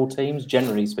those 4 teams,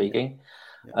 generally speaking.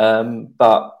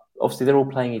 But obviously they're all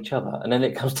playing each other, and then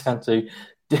it comes down to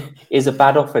is a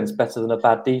bad offense better than a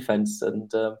bad defense?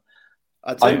 And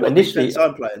I tell you what defense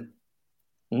I'm playing.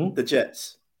 The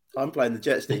Jets. I'm playing the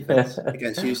Jets defense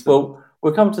against Houston. Well,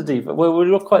 we'll come to defense. Well, we're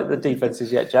not quite the defenses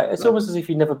yet, Jack. It's almost as if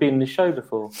you've never been on the show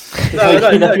before. No.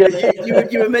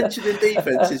 You were mentioning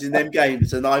defenses in them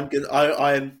games, and I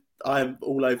am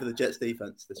all over the Jets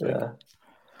defense this week. Yeah.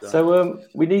 So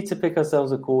we need to pick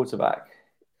ourselves a quarterback.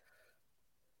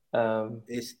 I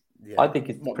think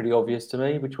it's pretty obvious to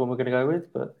me which one we're going to go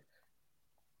with, but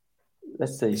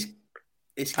let's see.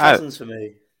 It's Cousins for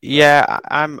me. Yeah,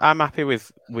 I'm happy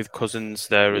with Cousins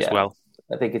there as well.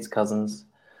 I think it's Cousins.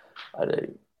 I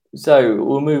do. So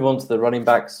we'll move on to the running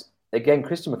backs. again,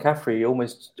 Christian McCaffrey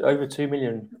almost over $2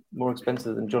 million more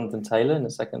expensive than Jonathan Taylor in the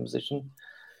second position.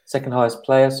 Second highest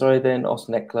player, then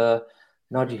Austin Eckler,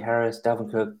 Najee Harris,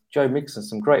 Dalvin Cook, Joe Mixon.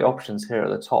 Some great options here at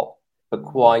the top, but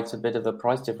quite a bit of a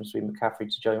price difference between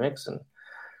McCaffrey to Joe Mixon.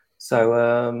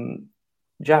 So,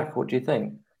 Jack, what do you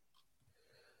think?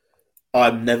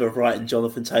 I'm never writing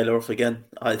Jonathan Taylor off again.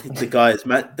 I think the guy is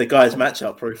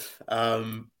matchup proof.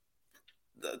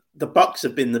 The Bucs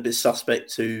have been a bit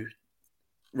suspect to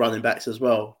running backs as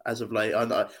well as of late.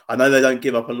 I know they don't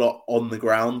give up a lot on the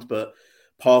ground, but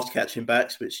pass catching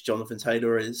backs, which Jonathan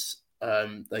Taylor is,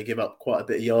 they give up quite a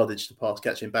bit of yardage to pass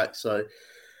catching backs. So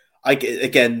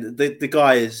the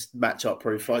guy is matchup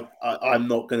proof. I'm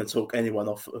not going to talk anyone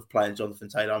off of playing Jonathan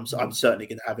Taylor. I'm certainly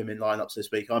going to have him in lineups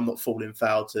this week. I'm not falling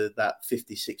foul to that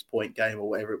 56-point game or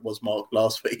whatever it was marked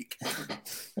last week.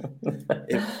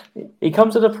 He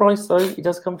comes at a price, though. He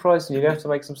does come price, and you have to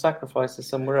make some sacrifices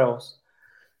somewhere else.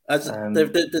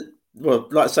 Well,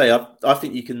 like I say, I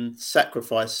think you can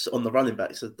sacrifice on the running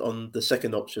backs on the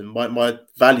second option. My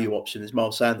value option is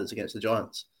Miles Sanders against the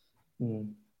Giants.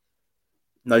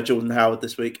 No Jordan Howard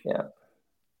this week. Yeah,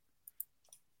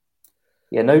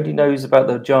 nobody knows about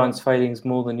the Giants' failings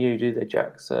more than you, do they,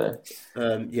 Jack? So,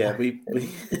 we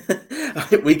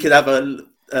we could have a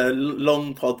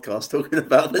long podcast talking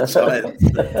about the Giants.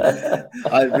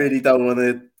 I really don't want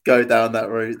to go down that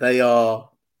route. They are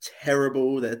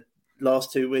terrible. Their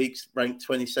last 2 weeks ranked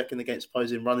 22nd against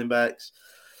opposing running backs.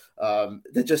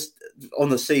 They're just on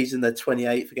the season. They're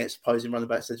 28th against opposing running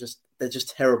backs. They're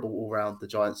just terrible all round, the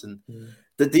Giants. And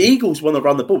the Eagles want to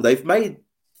run the ball. They've made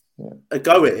a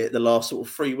go at it the last sort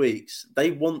of 3 weeks. They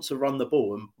want to run the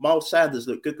ball. And Miles Sanders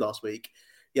looked good last week.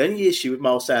 The only issue with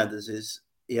Miles Sanders is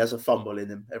he has a fumble in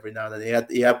him every now and then.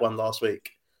 He had one last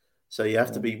week. So you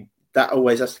have to be, that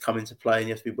always has to come into play, and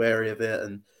you have to be wary of it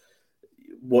and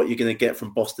what you're going to get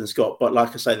from Boston Scott. But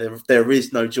like I say, there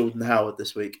is no Jordan Howard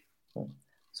this week.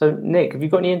 So, Nick, have you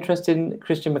got any interest in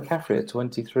Christian McCaffrey at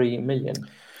 $23 million?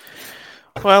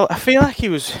 Well, I feel like he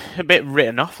was a bit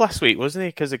written off last week, wasn't he?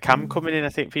 Because of Cam coming in. I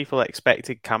think people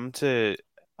expected Cam to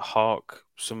hawk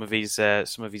some of his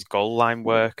goal line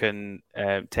work and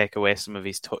take away some of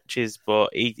his touches, but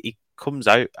he comes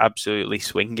out absolutely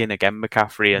swinging again,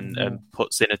 McCaffrey, and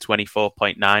puts in a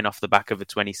 24.9 off the back of a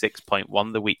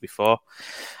 26.1 the week before.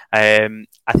 I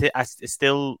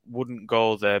still wouldn't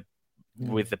go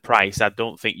with the price. I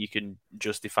don't think you can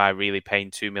justify really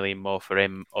paying $2 million more for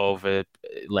him over,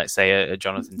 let's say, a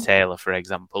Jonathan Taylor, for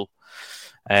example.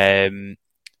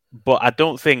 But I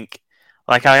don't think,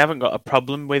 I haven't got a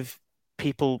problem with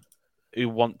people who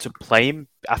want to play him.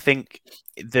 I think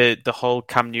the whole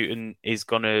Cam Newton is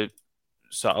going to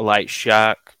sort of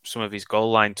shark some of his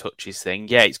goal line touches thing.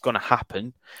 Yeah, it's going to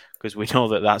happen because we know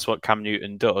that that's what Cam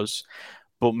Newton does.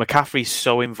 But McCaffrey's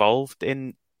so involved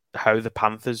in how the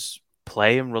Panthers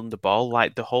play and run the ball.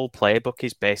 The whole playbook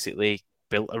is basically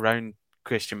built around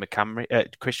Christian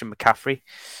McCaffrey.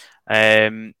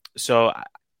 So,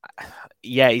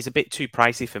 he's a bit too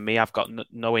pricey for me. I've got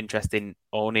no interest in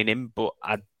owning him, but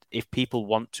if people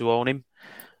want to own him,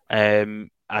 I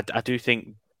do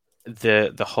think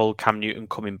the whole Cam Newton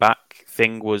coming back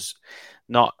thing was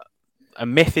not a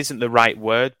myth. Isn't the right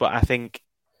word, but I think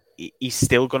he's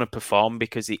still going to perform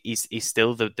because he's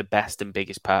still the best and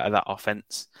biggest part of that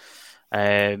offense.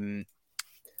 The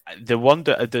one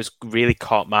that's really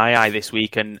caught my eye this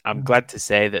week, and I'm glad to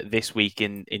say that this week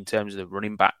in terms of the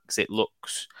running backs, it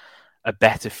looks a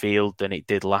better field than it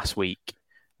did last week.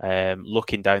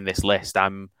 Looking down this list, I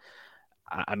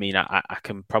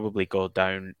can probably go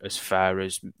down as far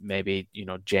as maybe,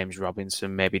 James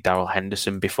Robinson, maybe Darrell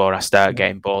Henderson before I start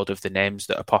getting bored of the names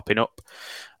that are popping up.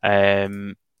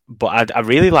 But I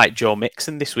really like Joe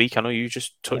Mixon this week. I know you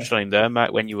just touched on him there,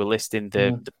 Matt, when you were listing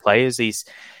the players. He's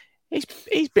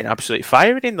been absolutely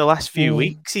firing in the last few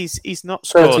weeks. He's not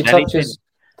scored 30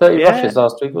 rushes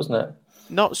last week, wasn't it?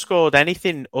 Not scored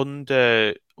anything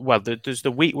under. Well, there's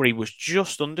the week where he was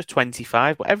just under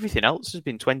 25, but everything else has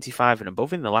been 25 and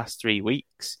above in the last 3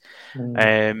 weeks.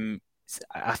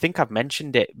 I think I've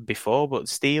mentioned it before, but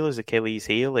Steelers' Achilles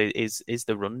heel is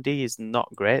the run D is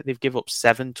not great. They've given up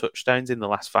 7 touchdowns in the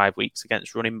last 5 weeks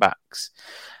against running backs.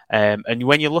 And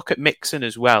when you look at Mixon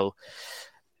as well,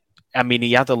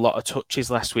 he had a lot of touches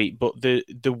last week, but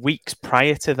the weeks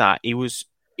prior to that,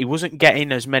 he wasn't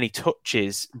getting as many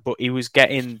touches, but he was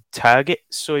getting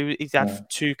targets. So he's had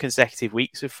 2 consecutive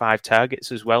weeks of 5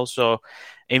 targets as well. So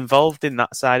involved in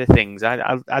that side of things,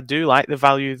 I do like the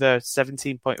value there.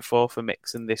 17.4 for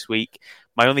Mixon this week.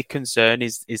 My only concern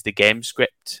is the game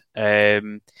script.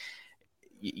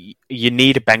 you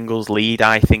need a Bengals lead,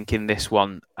 I think, in this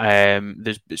one.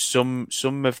 There's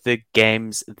some of the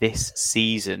games this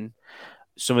season,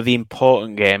 some of the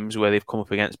important games where they've come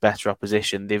up against better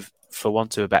opposition, they've, for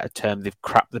want of a better term, they've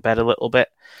crapped the bed a little bit.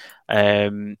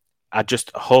 I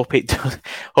just hope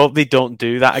they don't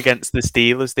do that against the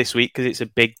Steelers this week, because it's a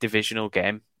big divisional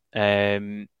game.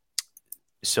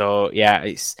 So yeah,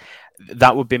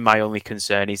 that would be my only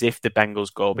concern, is if the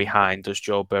Bengals go behind, does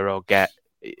Joe Burrow get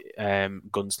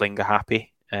Gunslinger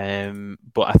happy?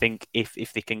 But I think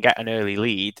if they can get an early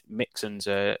lead, Mixon's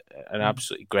an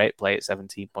absolutely great play at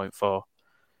 17.4.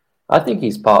 I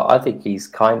think he's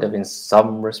kind of, in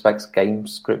some respects, game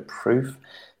script proof.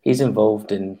 He's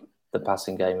involved in the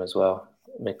passing game as well,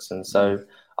 Mixon. So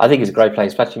I think he's a great play.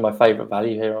 It's actually my favourite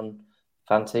value here on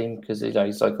Fanteam, because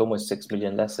he's like almost 6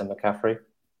 million less than McCaffrey.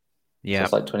 Yeah,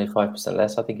 so it's like 25%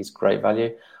 less. I think he's great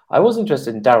value. I was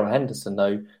interested in Darrell Henderson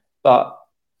though, but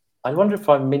I wonder if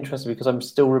I'm interested because I'm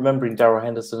still remembering Darrell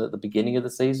Henderson at the beginning of the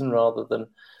season rather than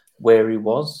where he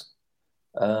was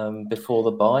before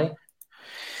the bye.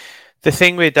 The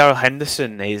thing with Darrell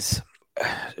Henderson is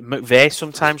McVay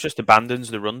sometimes just abandons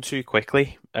the run too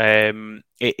quickly.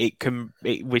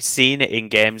 We've seen it in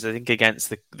games. I think against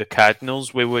the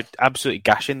Cardinals, we were absolutely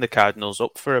gashing the Cardinals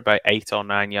up for about 8 or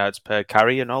 9 yards per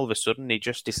carry, and all of a sudden he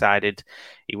just decided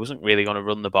he wasn't really going to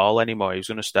run the ball anymore. He was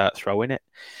going to start throwing it.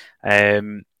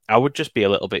 I would just be a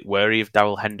little bit wary of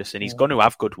Darrell Henderson. He's going to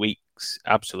have good weeks,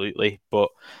 absolutely, but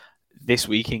this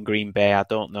week in Green Bay, I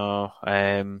don't know.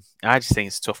 I just think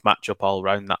it's a tough matchup all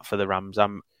round that for the Rams.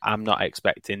 I'm not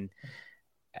expecting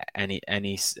any.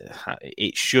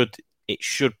 It should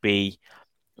be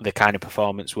the kind of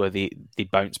performance where they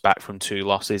bounce back from 2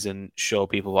 losses and show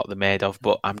people what they're made of.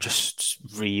 But I'm just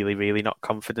really, really not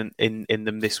confident in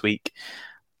them this week.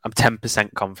 I'm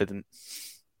 10% confident.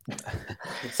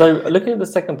 So looking at the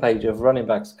second page of running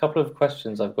backs, a couple of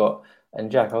questions I've got. And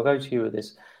Jack, I'll go to you with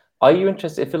this. Are you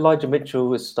interested, if Elijah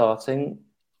Mitchell is starting,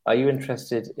 are you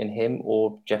interested in him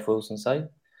or Jeff Wilson, say,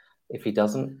 if he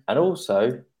doesn't? And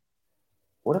also,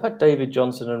 what about David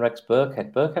Johnson and Rex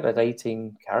Burkhead? Burkhead had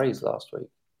 18 carries last week,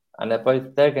 and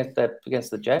they're against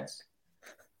the Jets.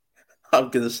 I'm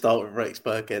going to start with Rex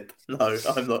Burkhead. No,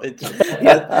 I'm not interested. He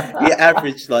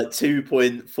averaged like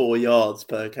 2.4 yards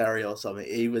per carry or something.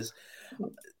 It was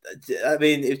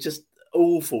just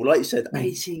awful. Like you said,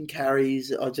 18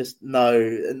 carries. I just no.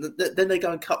 And then they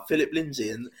go and cut Philip Lindsay.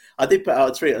 And I did put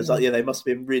out a tweet. I was like, yeah, they must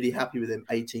have been really happy with him.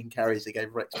 18 carries they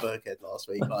gave Rex Burkhead last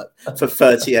week, like for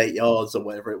 38 yards or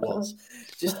whatever it was.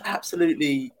 Just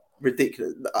absolutely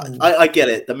ridiculous. I get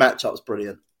it. The matchup's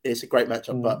brilliant. It's a great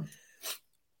matchup, but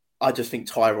I just think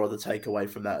Tyrod the takeaway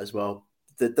from that as well.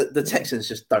 The Texans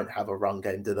just don't have a run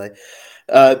game, do they?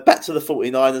 Back to the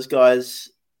 49ers, guys.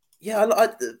 Yeah,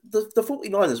 the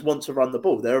 49ers want to run the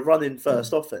ball. They're a running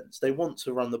first offense. They want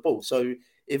to run the ball. So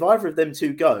if either of them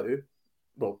two go,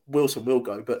 well, Wilson will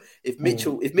go. But if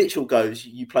Mitchell goes,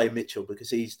 you play Mitchell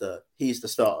because he's the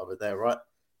starter over there, right?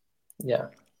 Yeah,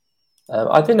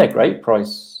 I think they're great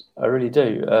price. I really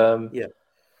do. Yeah,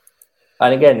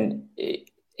 and again,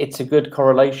 it's a good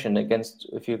correlation against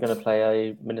if you're going to play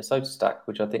a Minnesota stack,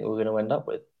 which I think we're going to end up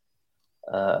with.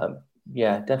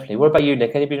 Yeah, definitely. What about you,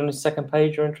 Nick? Anybody on the second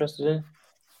page you're interested in?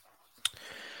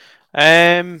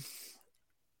 I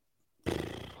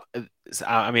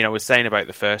mean, I was saying about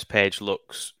the first page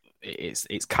looks,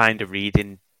 it's kind of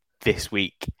reading this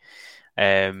week.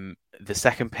 The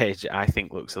second page, I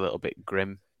think, looks a little bit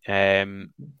grim.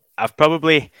 I've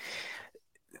probably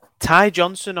Ty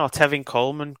Johnson or Tevin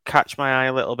Coleman catch my eye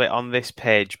a little bit on this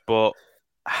page, but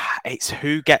it's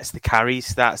who gets the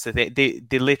carries. That's the thing.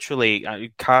 They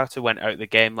literally, Carter went out the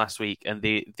game last week and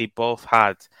they both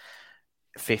had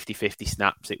 50-50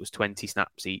 snaps. It was 20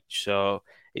 snaps each. So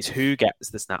it's who gets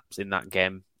the snaps in that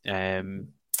game. No,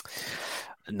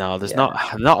 there's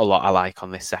not a lot I like on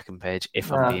this second page,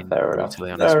 if I'm being brutally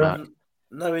honest, Mark.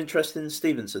 No interest in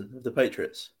Stevenson of the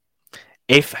Patriots?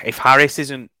 If Harris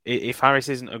isn't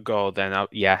a go, then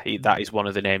that is one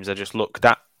of the names I just looked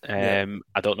at.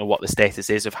 I don't know what the status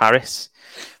is of Harris,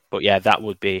 but yeah, that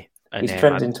would be a He's name.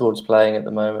 trending towards playing at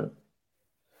the moment.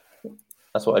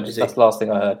 That's what that's the last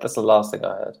thing I heard. That's the last thing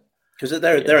I heard. Because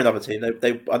they're another team.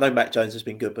 I know Mac Jones has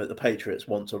been good, but the Patriots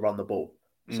want to run the ball.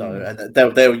 So and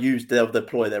they'll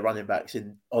deploy their running backs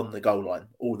on the goal line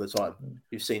all the time.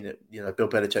 You've seen it. Bill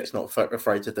Belichick's not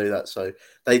afraid to do that. So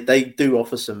they do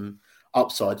offer some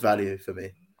upside value for me.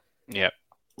 Yeah.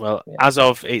 Well, as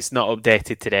of, it's not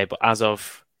updated today, but as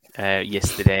of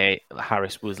yesterday,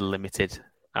 Harris was limited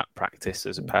at practice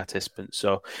as a participant.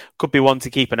 So could be one to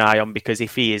keep an eye on, because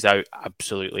if he is out,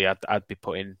 absolutely, I'd be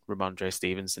putting Ramondre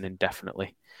Stevenson in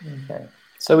definitely. Okay.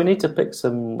 So we need to pick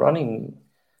some running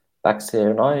backs here,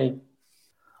 and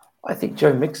I think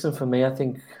Joe Mixon for me. I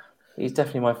think he's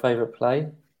definitely my favourite play.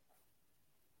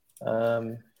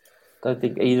 Don't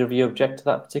think either of you object to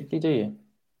that particularly, do you?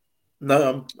 No,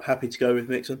 I'm happy to go with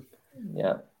Mixon.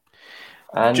 Yeah.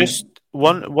 And just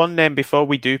one name before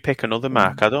we do pick another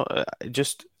mark. I don't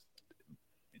just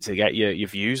to get your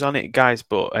views on it, guys.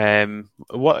 But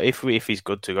what if he's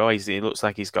good to go? He looks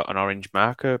like he's got an orange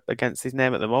marker against his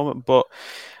name at the moment. But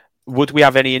would we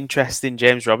have any interest in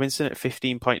James Robinson at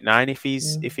 15.9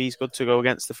 if he's good to go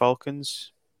against the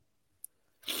Falcons?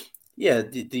 Yeah,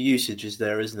 the usage is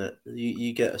there, isn't it?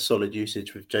 You get a solid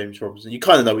usage with James Robinson. You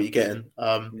kind of know what you're getting.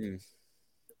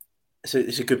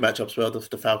 It's a good matchup as well.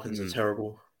 The Falcons are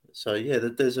terrible, so yeah,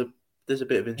 there's a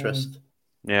bit of interest.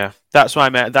 Yeah, that's why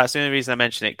that's the only reason I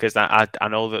mention it, because I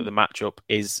know that the matchup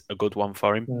is a good one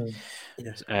for him.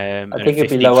 Yes. I think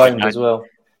it'll be low owned as well.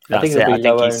 I think it'll be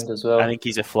low owned as well. I think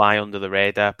he's a fly under the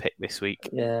radar pick this week.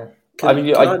 Yeah, I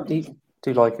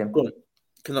do like him.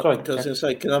 Can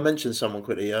I mention someone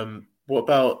quickly? What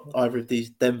about either of these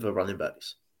Denver running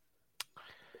backs?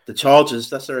 The Chargers,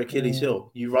 that's their Achilles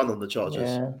heel. You run on the Chargers.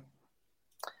 Yeah.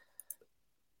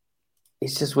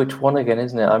 It's just which one again,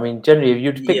 isn't it? I mean, generally,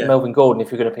 you'd pick Melvin Gordon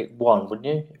if you're going to pick one, wouldn't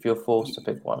you? If you're forced to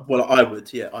pick one. Well, I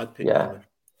would, yeah. I'd pick Melvin.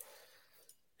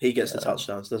 He gets the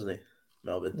touchdowns, doesn't he,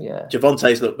 Melvin? Yeah.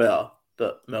 Javonte's look better,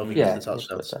 but Melvin gets the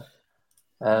touchdowns.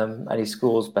 And he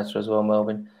scores better as well,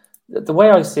 Melvin. The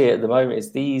way I see it at the moment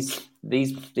is these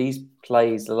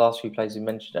plays, the last few plays you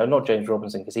mentioned, not James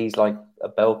Robinson, because he's like a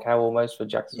bell cow almost for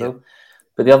Jacksonville,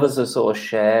 but the others are sort of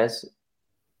shares,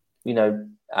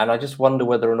 and I just wonder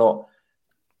whether or not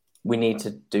we need to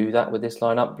do that with this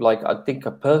lineup. Like, I think I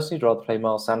personally would rather play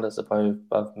Miles Sanders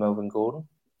above Melvin Gordon.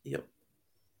 Yep.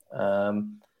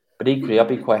 But equally, I'd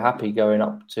be quite happy going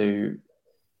up to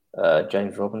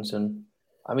James Robinson.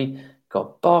 I mean,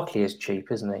 God, Barkley is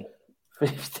cheap, isn't he?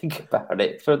 If you think about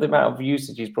it, for the amount of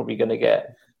usage he's probably going to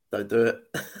get. Don't do it.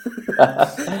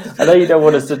 I know you don't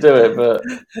want us to do it,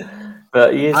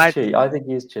 but he is cheap. I think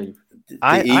he is cheap.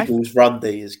 The Eagles' run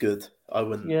D is good. I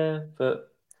wouldn't. Yeah,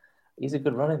 but he's a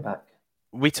good running back.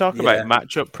 We talk about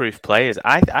matchup-proof players.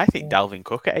 I think Dalvin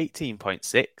Cook at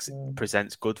 18.6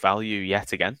 presents good value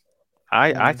yet again.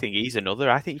 I think he's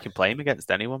another. I think you can play him against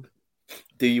anyone.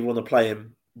 Do you want to play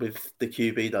him with the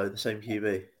QB though? The same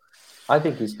QB. I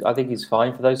think he's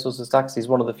fine for those sorts of stacks. He's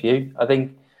one of the few. I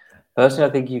think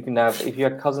personally, you can have, if you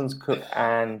have Cousins, Cook,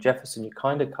 and Jefferson, you're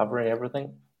kind of covering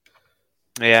everything.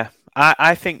 Yeah,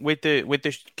 I think with the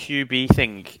QB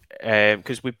thing,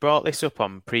 because we brought this up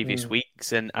on previous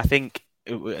weeks, and I think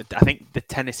the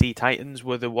Tennessee Titans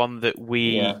were the one that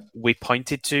we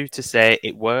pointed to say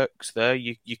it works. There,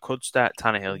 you could start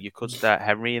Tannehill, you could start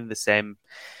Henry in the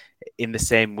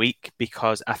same week,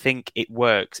 because I think it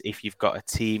works if you've got a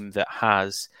team that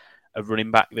has a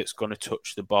running back that's going to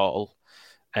touch the ball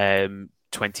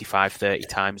 25, 30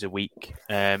 times a week.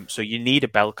 So you need a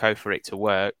bell cow for it to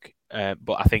work.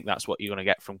 But I think that's what you're going to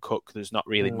get from Cook. There's not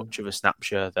really much of a snap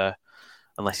share there,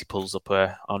 unless he pulls up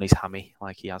on his hammy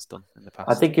like he has done in the past.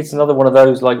 I think it's another one of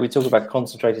those, like we talk about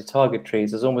concentrated target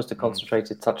trees. There's almost a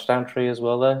concentrated touchdown tree as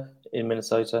well there in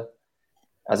Minnesota.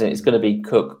 As in, it's going to be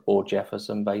Cook or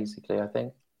Jefferson, basically, I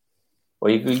think.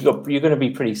 Well, you're going to be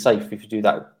pretty safe if you do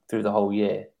that through the whole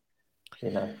year,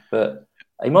 But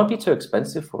he might be too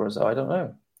expensive for us, though. I don't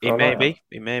know. He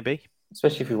may be.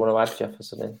 Especially if you want to add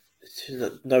Jefferson in.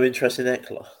 No interest in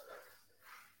Eckler?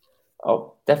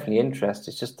 Oh, definitely interest.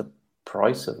 It's just the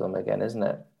price of them again, isn't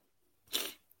it?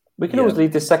 We can always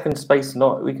leave the second space.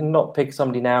 We can not pick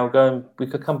somebody now. We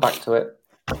could come back to it.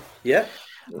 Yeah.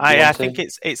 I think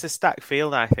it's a stacked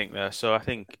field, I think, though. So I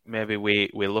think maybe we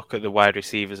look at the wide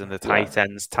receivers and the tight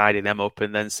ends, tidy them up,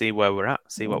 and then see where we're at,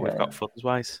 see what we've got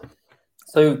funds-wise.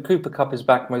 So Cooper Kupp is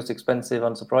back, most expensive,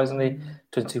 unsurprisingly,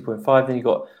 22.5. Then you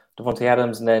got Devontae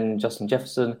Adams and then Justin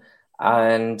Jefferson.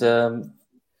 And a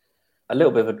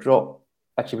little bit of a drop,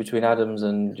 actually, between Adams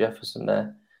and Jefferson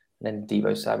there. And then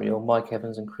Deebo Samuel, Mike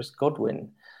Evans and Chris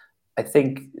Godwin. I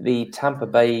think the Tampa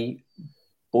Bay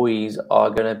boys are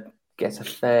going to get a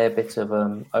fair bit of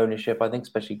ownership, I think,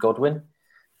 especially Godwin,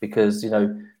 because,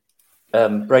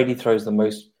 Brady throws the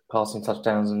most passing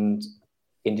touchdowns and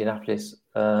Indianapolis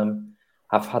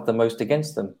have had the most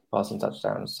against them passing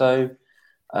touchdowns. So,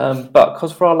 but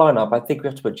because for our lineup, I think we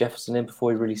have to put Jefferson in before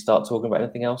we really start talking about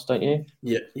anything else, don't you?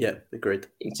 Yeah, agreed.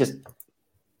 It's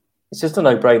just a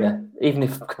no-brainer, even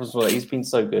if he's been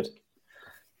so good.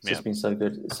 It's just been so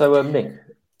good. So, Nick,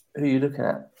 who are you looking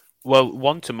at? Well,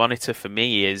 one to monitor for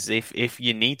me is if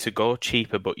you need to go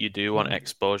cheaper, but you do want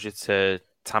exposure to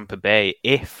Tampa Bay,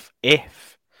 if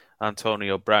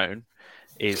Antonio Brown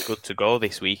is good to go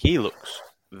this week. He looks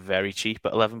very cheap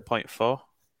at 11.4.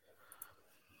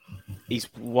 He's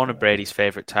one of Brady's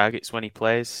favourite targets when he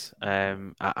plays. I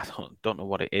don't know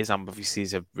what it is. Obviously,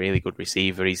 he's a really good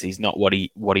receiver. He's not what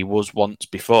he was once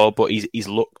before, but he's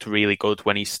looked really good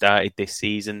when he started this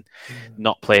season.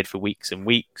 Not played for weeks and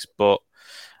weeks, but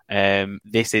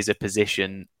this is a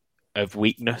position of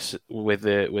weakness with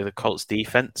the Colts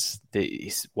defense.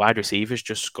 The wide receivers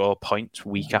just score points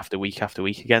week after week after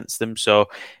week against them. So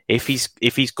if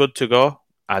he's good to go,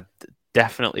 I'd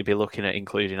definitely be looking at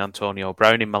including Antonio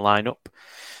Brown in my lineup.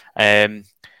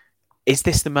 Is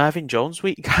this the Marvin Jones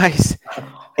week, guys?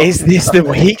 Is this the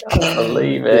week? I can't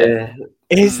believe it.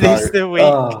 Is this the week?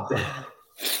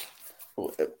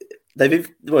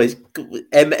 He's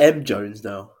MM Jones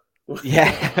now.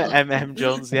 Yeah, MM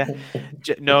Jones. Yeah.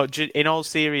 No, in all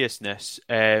seriousness,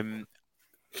 Shenault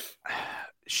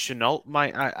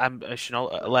might. I'm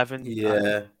Shenault at 11.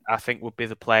 Yeah, I think would be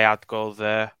the play I'd go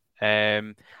there.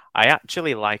 I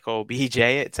actually like OBJ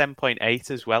at 10.8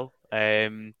 as well.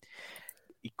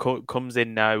 He comes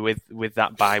in now with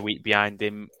that bye week behind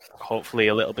him, hopefully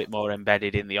a little bit more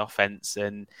embedded in the offense,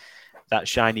 and that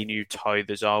shiny new toy.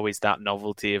 There's always that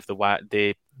novelty of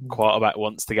the quarterback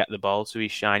wants to get the ball to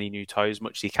his shiny new toy as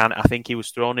much as he can. I think he was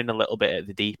thrown in a little bit at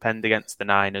the deep end against the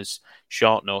Niners,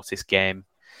 short notice game.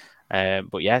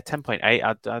 But yeah,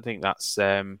 10.8, I think that's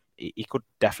he could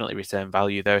definitely return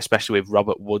value there, especially with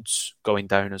Robert Woods going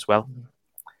down as well.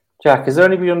 Jack, is there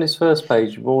anybody on this first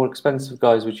page, more expensive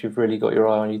guys, which you've really got your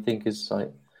eye on, you think is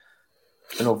like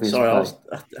an obvious play?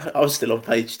 I was still on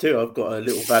page 2. I've got a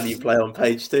little value play on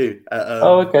page 2.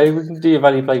 Okay. We can do your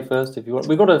value play first if you want.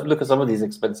 We've got to look at some of these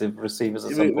expensive receivers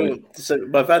at some point. So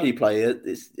my value play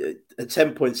is at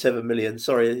 10.7 million.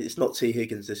 Sorry, it's not T.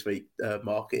 Higgins this week,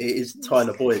 Mark. It is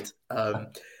Tyler Boyd.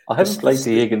 I haven't played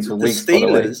T. Higgins for weeks. The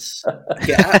Steelers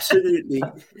get absolutely...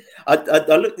 I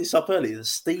looked this up earlier. The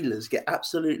Steelers get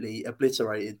absolutely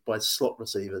obliterated by slot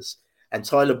receivers. And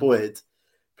Tyler Boyd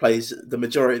plays the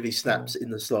majority of his snaps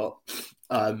in the slot.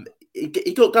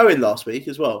 He got going last week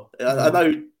as well. I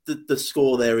know the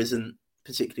score there isn't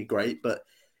particularly great, but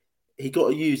he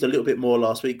got used a little bit more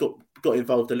last week, got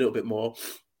involved a little bit more.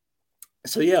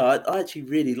 So, yeah, I actually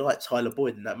really like Tyler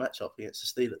Boyd in that matchup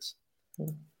against the Steelers.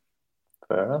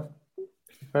 Fair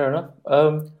enough.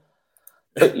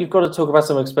 But you've got to talk about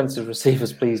some expensive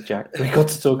receivers, please, Jack. We've got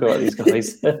to talk about these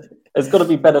guys. There's got to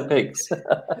be better picks.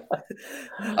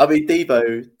 I mean,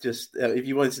 Debo, just if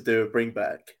you wanted to do a bring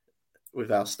back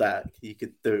with our stack, you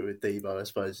could do it with Debo, I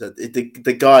suppose.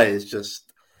 The guy is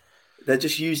just... They're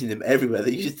just using him everywhere.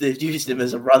 They're using him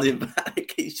as a running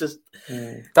back. He's just...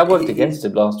 That worked against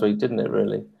him last week, didn't it,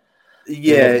 really?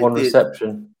 Yeah. One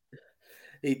reception.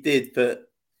 He did, but...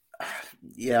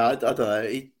 Yeah, I don't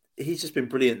know. He's just been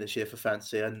brilliant this year for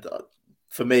fantasy, and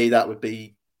for me, that would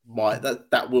be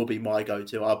that will be my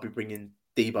go-to. I'll be bringing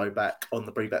Debo back on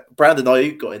the bring back. Brandon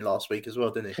Ayuk got in last week as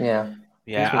well, didn't he? Yeah.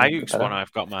 Ayuk's one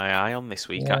I've got my eye on this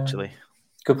week actually.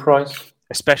 Good price,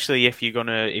 especially if you're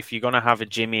gonna have a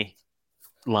Jimmy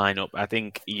lineup. I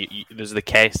think there's the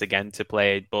case again to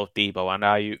play both Debo and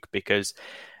Ayuk because,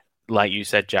 like you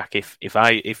said, Jack, if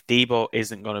Debo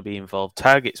isn't going to be involved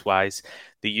targets wise,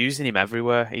 they're using him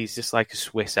everywhere. He's just like a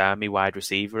Swiss Army wide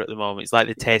receiver at the moment. It's like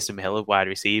the Taysom Hill of wide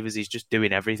receivers. He's just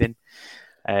doing everything.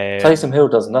 Taysom Hill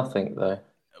does nothing though.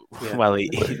 Yeah. Well, he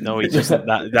doesn't.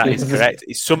 That is correct.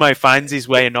 He somehow finds his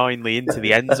way annoyingly into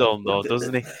the end zone, though,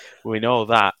 doesn't he? We know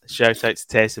that. Shout out to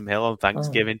Taysom Hill on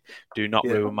Thanksgiving. Do not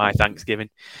ruin my Thanksgiving.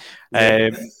 But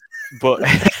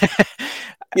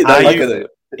you don't like it.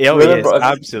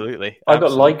 Absolutely. I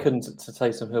got likened to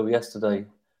Taysom Hill yesterday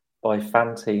by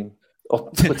Fan Team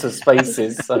on Twitter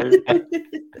Spaces. So,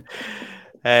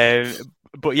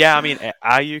 but yeah, I mean,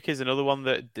 Ayuk is another one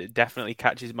that definitely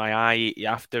catches my eye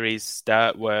after his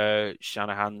start, where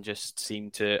Shanahan just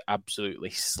seemed to absolutely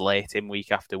slate him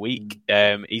week after week.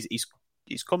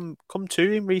 He's come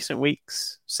to in recent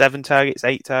weeks. 7 targets,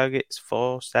 8 targets,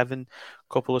 4, 7,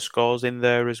 couple of scores in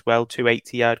there as well. 2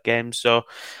 80-yard games. So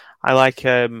I like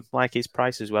his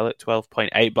price as well at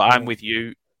 12.8. But I'm with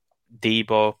you,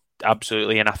 Debo.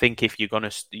 Absolutely, and I think if you're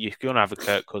gonna have a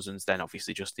Kirk Cousins, then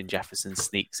obviously Justin Jefferson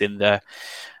sneaks in there.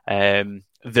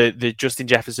 The Justin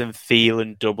Jefferson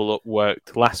Thielen double up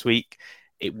worked last week.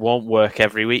 It won't work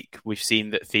every week. We've seen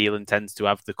that Thielen tends to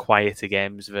have the quieter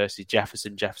games versus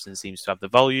Jefferson. Jefferson seems to have the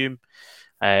volume.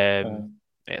 I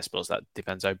suppose that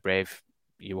depends how brave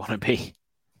you want to be.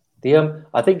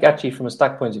 I think actually from a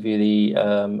stack point of view, the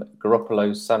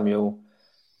Garoppolo, Samuel,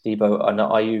 Debo, and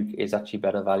Ayuk is actually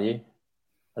better value.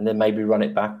 And then maybe run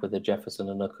it back with a Jefferson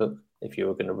and a Cook if you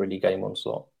were going to really game on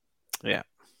slot. Yeah.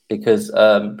 because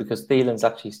Thielen's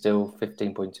actually still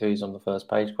 15.2s on the first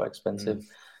page, quite expensive.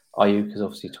 Ayuk is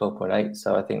obviously 12.8,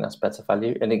 so I think that's better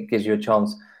value, and it gives you a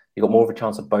chance. You've got more of a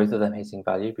chance of both of them hitting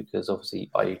value because obviously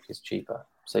Ayuk is cheaper,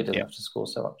 so he doesn't have to score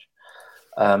so much.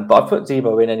 But I put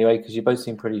Debo in anyway because you both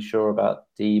seem pretty sure about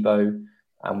Debo,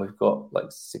 and we've got like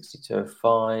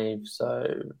 62.5,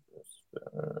 so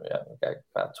okay,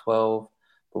 about 12.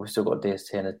 But we've still got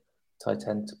DST and a tight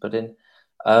end to put in.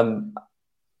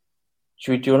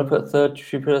 Do you want to put a third?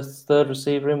 Should we put a third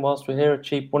receiver in whilst we're here?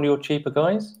 One of your cheaper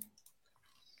guys?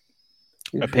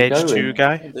 A page 2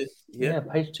 guy? Yeah,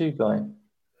 page 2 guy.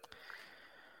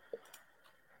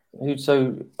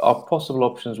 So our possible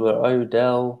options were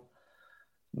Odell,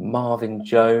 Marvin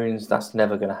Jones. That's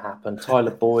never going to happen.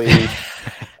 Tyler Boyd.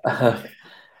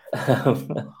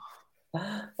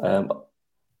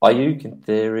 Ayuk in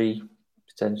theory,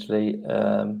 potentially.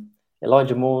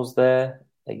 Elijah Moore's there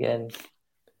again,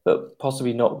 but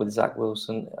possibly not with Zach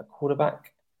Wilson at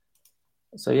quarterback.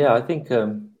 So yeah, I think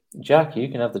Jack, you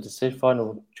can have the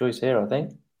final choice here. I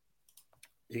think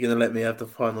you're going to let me have the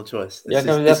final choice. That's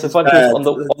the final choice on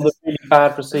the really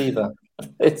bad receiver.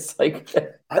 It's like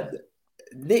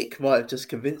Nick might have just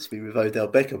convinced me with Odell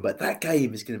Beckham, but that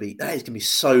game is going to be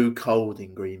so cold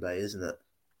in Green Bay, isn't it?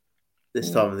 This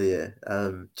time of the year.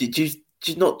 Do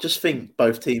you not just think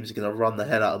both teams are going to run the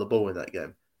hell out of the ball in that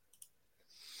game?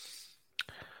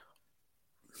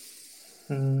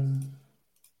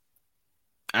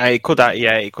 It could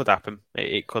happen.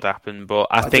 It could happen, but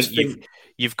I think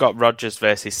you've got Rodgers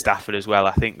versus Stafford as well.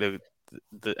 I think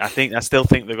I still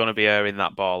think they're going to be airing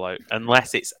that ball out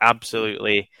unless it's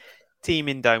absolutely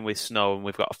teeming down with snow and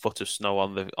we've got a foot of snow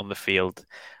on the field.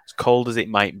 As cold as it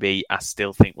might be, I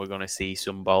still think we're going to see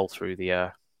some ball through the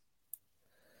air.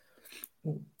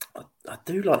 I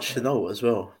do like Shenault as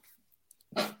well.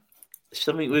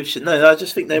 Something with I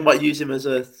just think they might use him as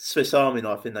a Swiss Army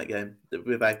knife in that game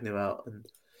with Agnew out. And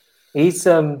he's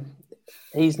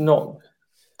not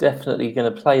definitely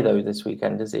going to play though this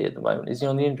weekend, is he? At the moment, is he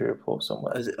on the injury report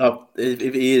somewhere?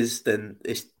 If he is, then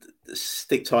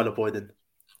stick Tyler Boyd in.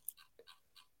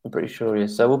 I'm pretty sure he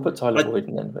is. So we'll put Tyler Boyd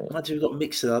in then. Imagine we've got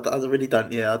Mixon. I really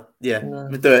don't. No.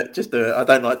 Do it. Just do it. I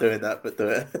don't like doing that, but do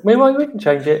it. We can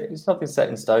change it. It's nothing set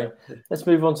in stone. Let's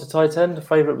move on to tight end, the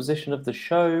favourite position of the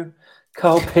show.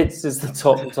 Kyle Pitts is the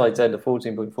top tight end at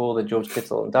 14.4. Then George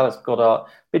Kittle and Dallas Goedert.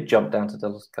 Big jump down to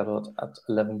Dallas Goedert at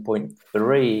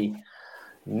 11.3.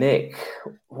 Nick,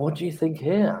 what do you think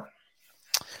here?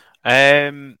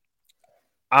 I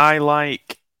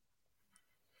like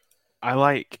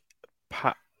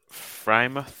Pat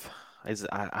Frymouth.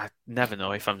 I never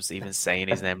know if I'm even saying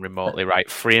his name remotely right.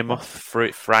 Frymouth.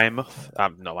 I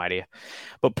have no idea.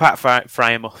 But Pat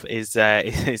Frymouth is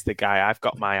the guy I've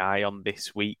got my eye on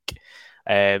this week.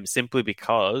 Simply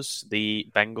because the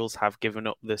Bengals have given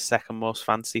up the second most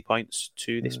fantasy points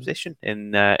to this position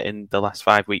in the last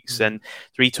 5 weeks and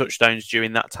 3 touchdowns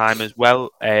during that time as well.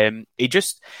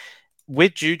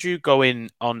 With Juju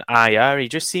going on IR, he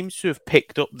just seems to have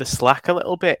picked up the slack a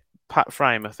little bit, Pat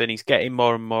Frymouth, and he's getting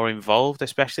more and more involved,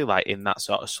 especially like in that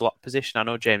sort of slot position. I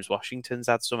know James Washington's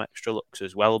had some extra looks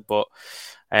as well, but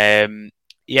I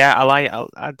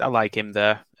like him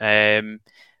there.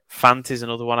 Fant is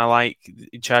another one I like.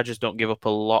 Chargers don't give up a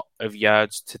lot of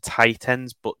yards to tight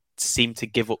ends, but seem to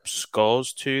give up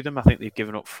scores to them. I think they've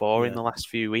given up 4 in the last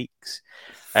few weeks.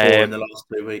 4 in the last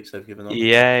 2 weeks they've given up.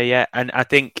 Yeah. And I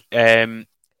think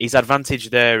his advantage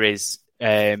there is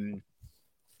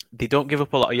they don't give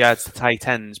up a lot of yards to tight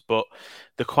ends, but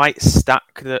they're quite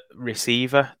stacked at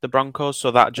receiver, the Broncos,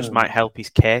 so that just might help his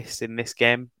case in this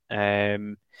game.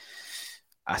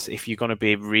 If you're going to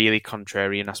be really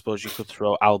contrarian, I suppose you could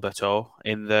throw Alberto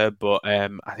in there, but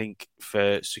I think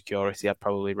for security, I'd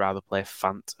probably rather play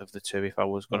Fant of the two if I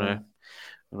was going to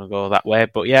go that way.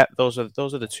 But yeah, those are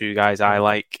the 2 guys I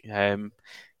like. I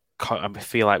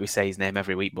feel like we say his name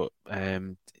every week, but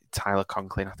Tyler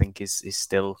Conklin, I think, is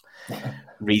still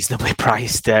reasonably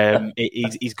priced.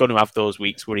 He's going to have those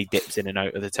weeks where he dips in and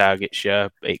out of the target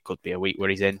share. It could be a week where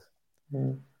he's in.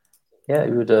 Yeah,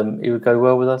 he would go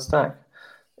well with our stack.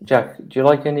 Jack, do you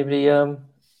like anybody? Do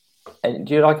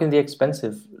you like any of the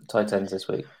expensive tight ends this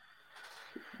week?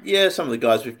 Yeah, some of the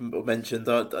guys we've mentioned.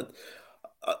 If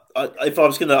I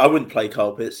was I wouldn't play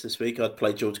Kyle Pitts this week. I'd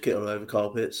play George Kittle over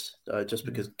Kyle Pitts, just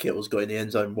because Kittle's got in the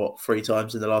end zone 3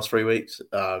 times in the last 3 weeks.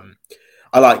 I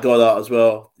like Goddard as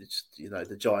well.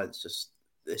 The Giants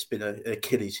it's been an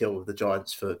Achilles heel of the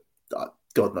Giants for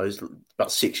God knows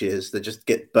about 6 years. They just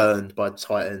get burned by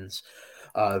tight ends.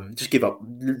 Just give up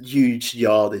huge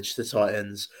yardage to tight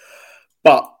ends.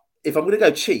 But if I'm going to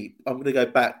go cheap, I'm going to go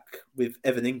back with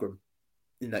Evan Ingram.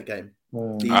 in that game.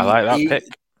 I like that pick.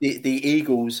 The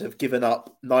Eagles have given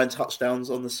up 9 touchdowns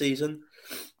on the season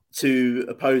to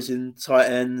opposing tight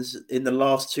ends. In the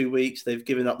last 2 weeks, they've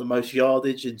given up the most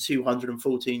yardage in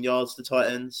 214 yards to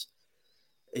tight ends.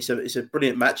 It's a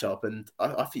brilliant matchup, and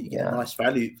I think you get a nice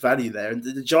value there. And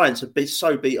the Giants have been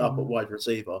so beat up at wide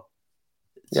receiver.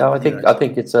 I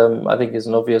think it's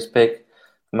an obvious pick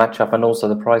matchup, and also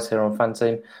the price here on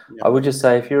Fanteam. Yeah. I would just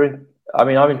say if you're in, I'm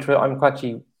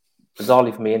actually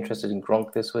bizarrely for me interested in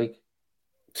Gronk this week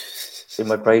in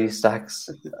my Brady stacks.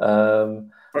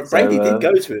 Brady did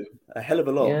go to him a hell of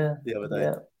a lot the other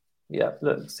day. Yeah.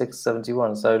 Look,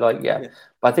 671. So but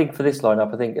I think for this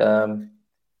lineup, I think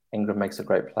Ingram makes a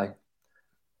great play.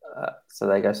 So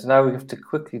there you go. So now we have to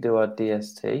quickly do our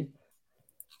DST,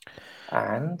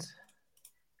 and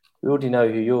we already know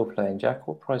who you're playing, Jack.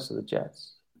 What price are the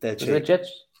Jets? They're cheap. The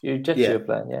Jets you're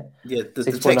playing, yeah? Yeah, the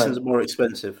Texans are more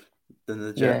expensive than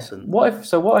the Jets. Yeah. What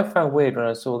I found weird when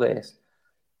I saw this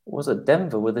was that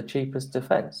Denver were the cheapest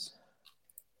defense.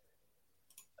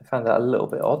 I found that a little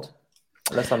bit odd,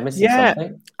 unless I'm missing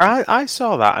something. I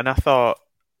saw that and I thought,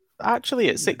 actually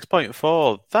at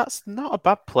 6.4, that's not a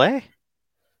bad play.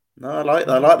 No, I like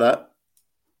that.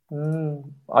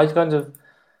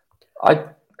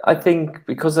 I think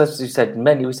because, as you said,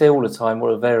 we say all the time what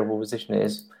a variable position it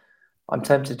is. I'm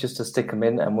tempted just to stick them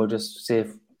in, and we'll just see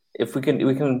if we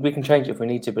can change it if we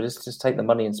need to. But let's just take the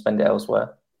money and spend it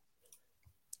elsewhere.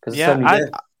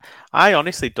 I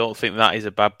honestly don't think that is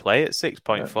a bad play at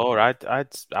 6.4.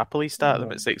 I'd happily start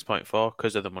them at 6.4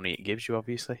 because of the money it gives you,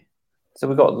 obviously. So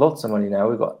we've got lots of money now.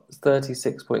 We've got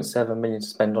 36.7 million to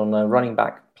spend on a running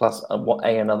back plus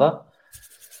another.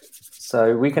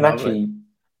 So we can actually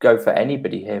go for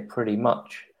anybody here pretty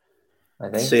much, I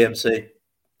think. CMC.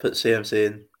 Put CMC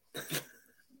in.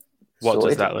 What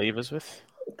does that leave us with?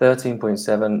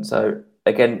 13.7. So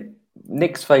again,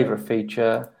 Nick's favourite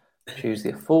feature, choose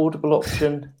the affordable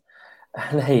option.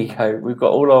 And there you go. We've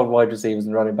got all our wide receivers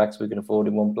and running backs we can afford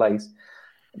in one place.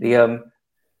 The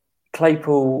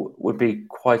Claypool would be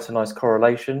quite a nice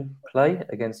correlation play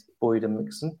against Boyd and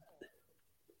Mixon.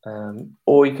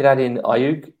 Or you could add in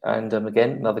Ayuk and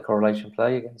again another correlation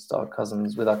play against our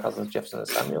cousins Jefferson and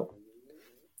Samuel.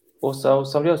 Also,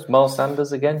 somebody else, Miles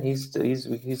Sanders again. He's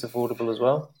affordable as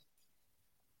well.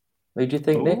 Who do you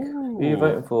think, Nick? Who are you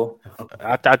voting for?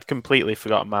 I'd completely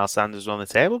forgotten Miles Sanders on the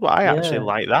table, but I actually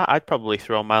like that. I'd probably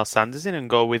throw Miles Sanders in and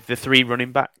go with the 3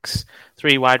 running backs,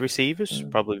 3 wide receivers.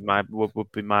 Probably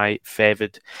would be my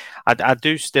favoured. I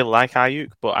do still like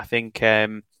Ayuk, but I think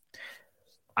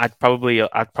I'd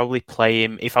probably play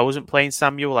him. If I wasn't playing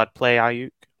Samuel, I'd play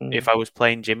Ayuk. If I was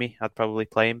playing Jimmy, I'd probably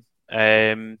play him.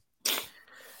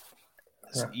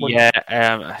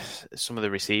 Some of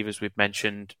the receivers we've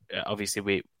mentioned,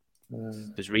 obviously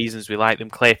there's reasons we like them.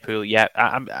 Claypool,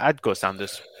 I'd go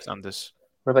Sanders. What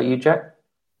about you, Jack?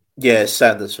 Yeah,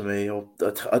 Sanders for me.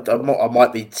 I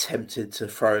might be tempted to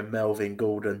throw in Melvin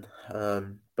Gordon,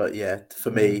 but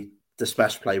for me, the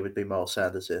smash play would be Miles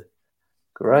Sanders here.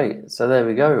 Great. So there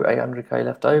we go. 800k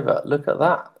left over. Look at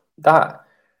that.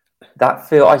 That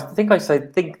feel. I think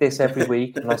think this every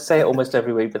week, and I say it almost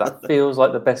every week, but that feels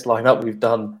like the best lineup we've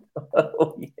done. I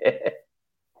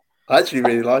actually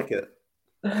really like it.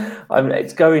 I'm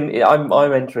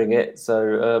entering it.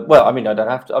 So, I don't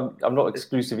have to. I'm not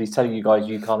exclusively telling you guys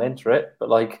you can't enter it,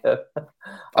 but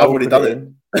I've already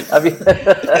done it. Have you?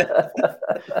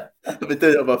 I've been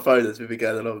doing it on my phone as we've been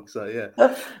going along. So yeah.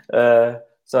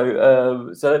 So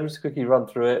let me just quickly run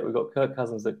through it. We've got Kirk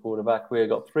Cousins at quarterback. We've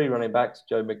got 3 running backs: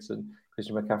 Joe Mixon,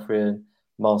 Christian McCaffrey, and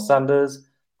Miles Sanders.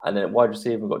 And then at wide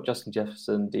receiver, we've got Justin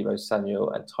Jefferson, Deebo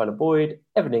Samuel, and Tyler Boyd,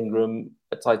 Evan Ingram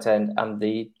at tight end, and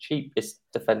the cheapest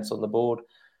defense on the board,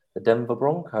 the Denver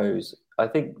Broncos. I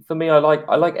think for me, I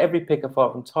like every pick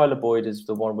apart from Tyler Boyd is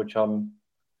the one which I'm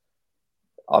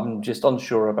just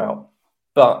unsure about.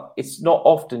 But it's not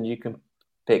often you can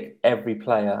pick every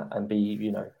player and be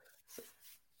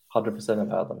 100%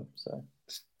 about them. So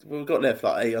we've got left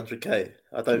like 800k.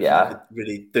 I don't think you could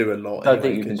really do a lot. I don't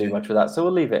think you can do much with that. So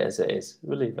we'll leave it as it is.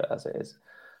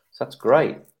 So that's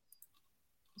great.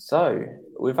 So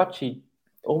we've actually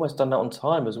almost done that on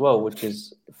time as well, which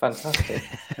is fantastic.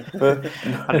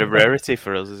 And a rarity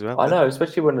for us as well. I know,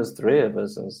 especially when there's 3 of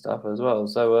us and stuff as well.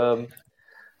 So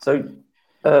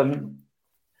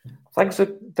thanks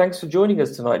for joining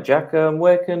us tonight, Jack.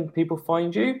 Where can people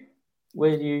find you?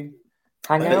 Where do you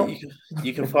hang out?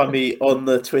 You can find me on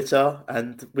the Twitter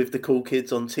and with the cool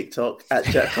kids on TikTok at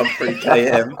Jack Humphrey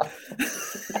KM.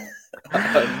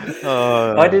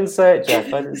 I didn't say it,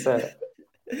 Jack. I didn't say it.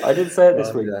 I didn't say it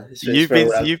this week.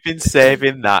 You've been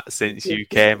saving that since you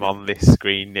came on this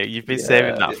screen, Nick. You've been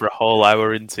saving that for a whole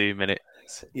hour and 2 minutes.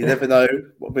 You never know.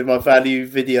 With my value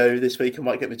video this week, I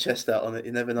might get my chest out on it.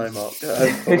 You never know, Mark.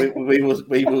 But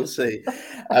we will see.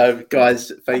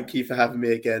 Guys, thank you for having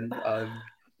me again.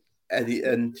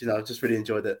 And I've just really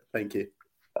enjoyed it. Thank you.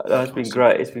 It's been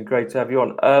great. It's been great to have you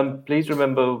on. Please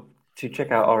remember to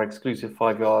check out our exclusive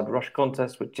 5-yard rush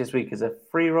contest, which this week is a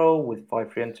free roll with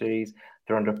 5 free entries,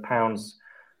 £300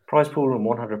 prize pool and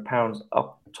 £100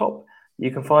 up top.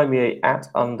 You can find me at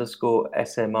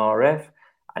 _SMRF.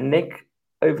 And Nick,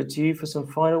 over to you for some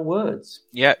final words.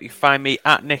 Yeah, you find me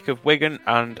at Nick of Wigan.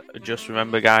 And just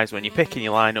remember, guys, when you're picking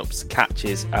your lineups,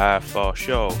 catches are for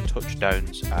show,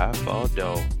 touchdowns are for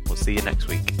dough. We'll see you next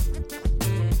week.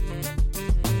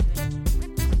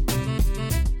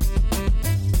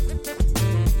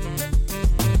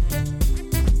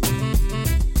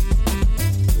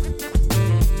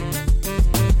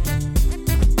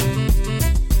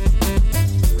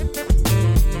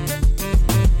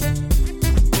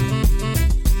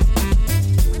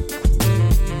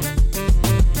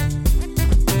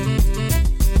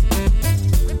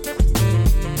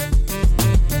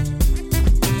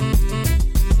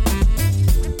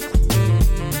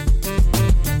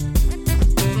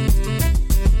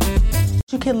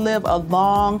 Can live a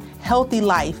long, healthy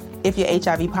life if you're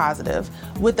HIV positive.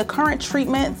 With the current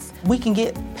treatments, we can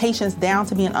get patients down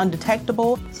to being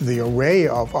undetectable. The array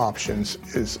of options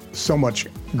is so much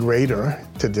greater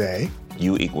today.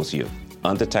 U equals U.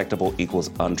 Undetectable equals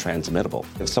untransmittable.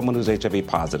 If someone who's HIV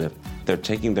positive, they're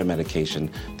taking their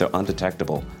medication, they're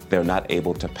undetectable, they're not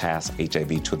able to pass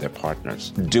HIV to their partners.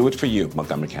 Do it for you,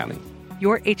 Montgomery County.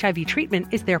 Your HIV treatment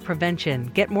is their prevention.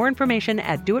 Get more information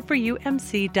at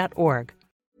doitforyoumc.org.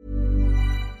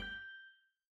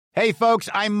 Hey, folks,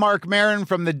 I'm Mark Maron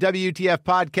from the WTF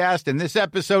Podcast, and this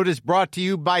episode is brought to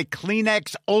you by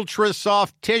Kleenex Ultra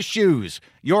Soft Tissues,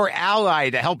 your ally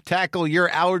to help tackle your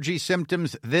allergy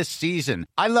symptoms this season.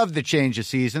 I love the change of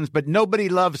seasons, but nobody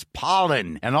loves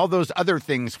pollen and all those other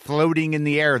things floating in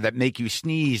the air that make you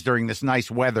sneeze during this nice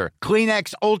weather.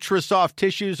 Kleenex Ultra Soft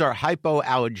Tissues are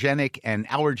hypoallergenic and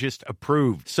allergist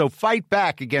approved, so fight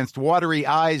back against watery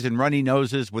eyes and runny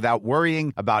noses without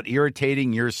worrying about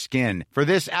irritating your skin. For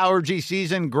this allergy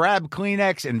season, grab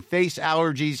Kleenex and face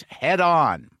allergies head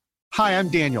on. Hi, I'm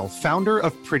Daniel, founder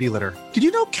of Pretty Litter. Did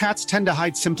you know cats tend to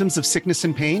hide symptoms of sickness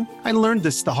and pain? I learned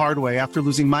this the hard way after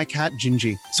losing my cat,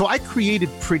 Gingy. So I created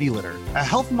Pretty Litter, a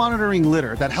health monitoring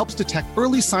litter that helps detect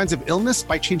early signs of illness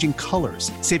by changing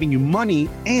colors, saving you money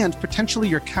and potentially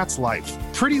your cat's life.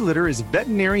 Pretty Litter is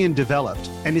veterinarian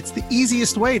developed, and it's the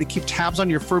easiest way to keep tabs on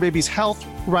your fur baby's health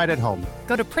right at home.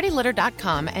 Go to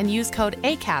prettylitter.com and use code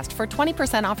ACAST for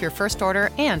 20% off your first order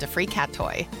and a free cat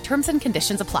toy. Terms and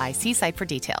conditions apply. See site for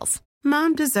details.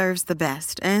 Mom deserves the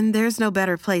best, and there's no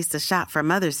better place to shop for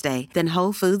Mother's Day than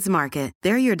Whole Foods Market.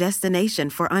 They're your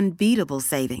destination for unbeatable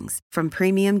savings, from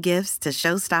premium gifts to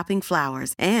show-stopping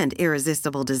flowers and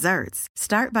irresistible desserts.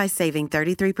 Start by saving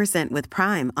 33% with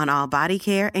Prime on all body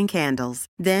care and candles.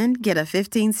 Then get a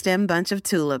 15-stem bunch of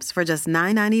tulips for just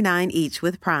 $9.99 each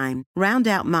with Prime. Round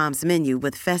out Mom's menu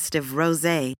with festive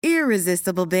rosé,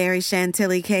 irresistible berry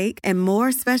chantilly cake, and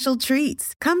more special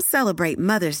treats. Come celebrate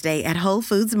Mother's Day at Whole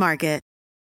Foods Market.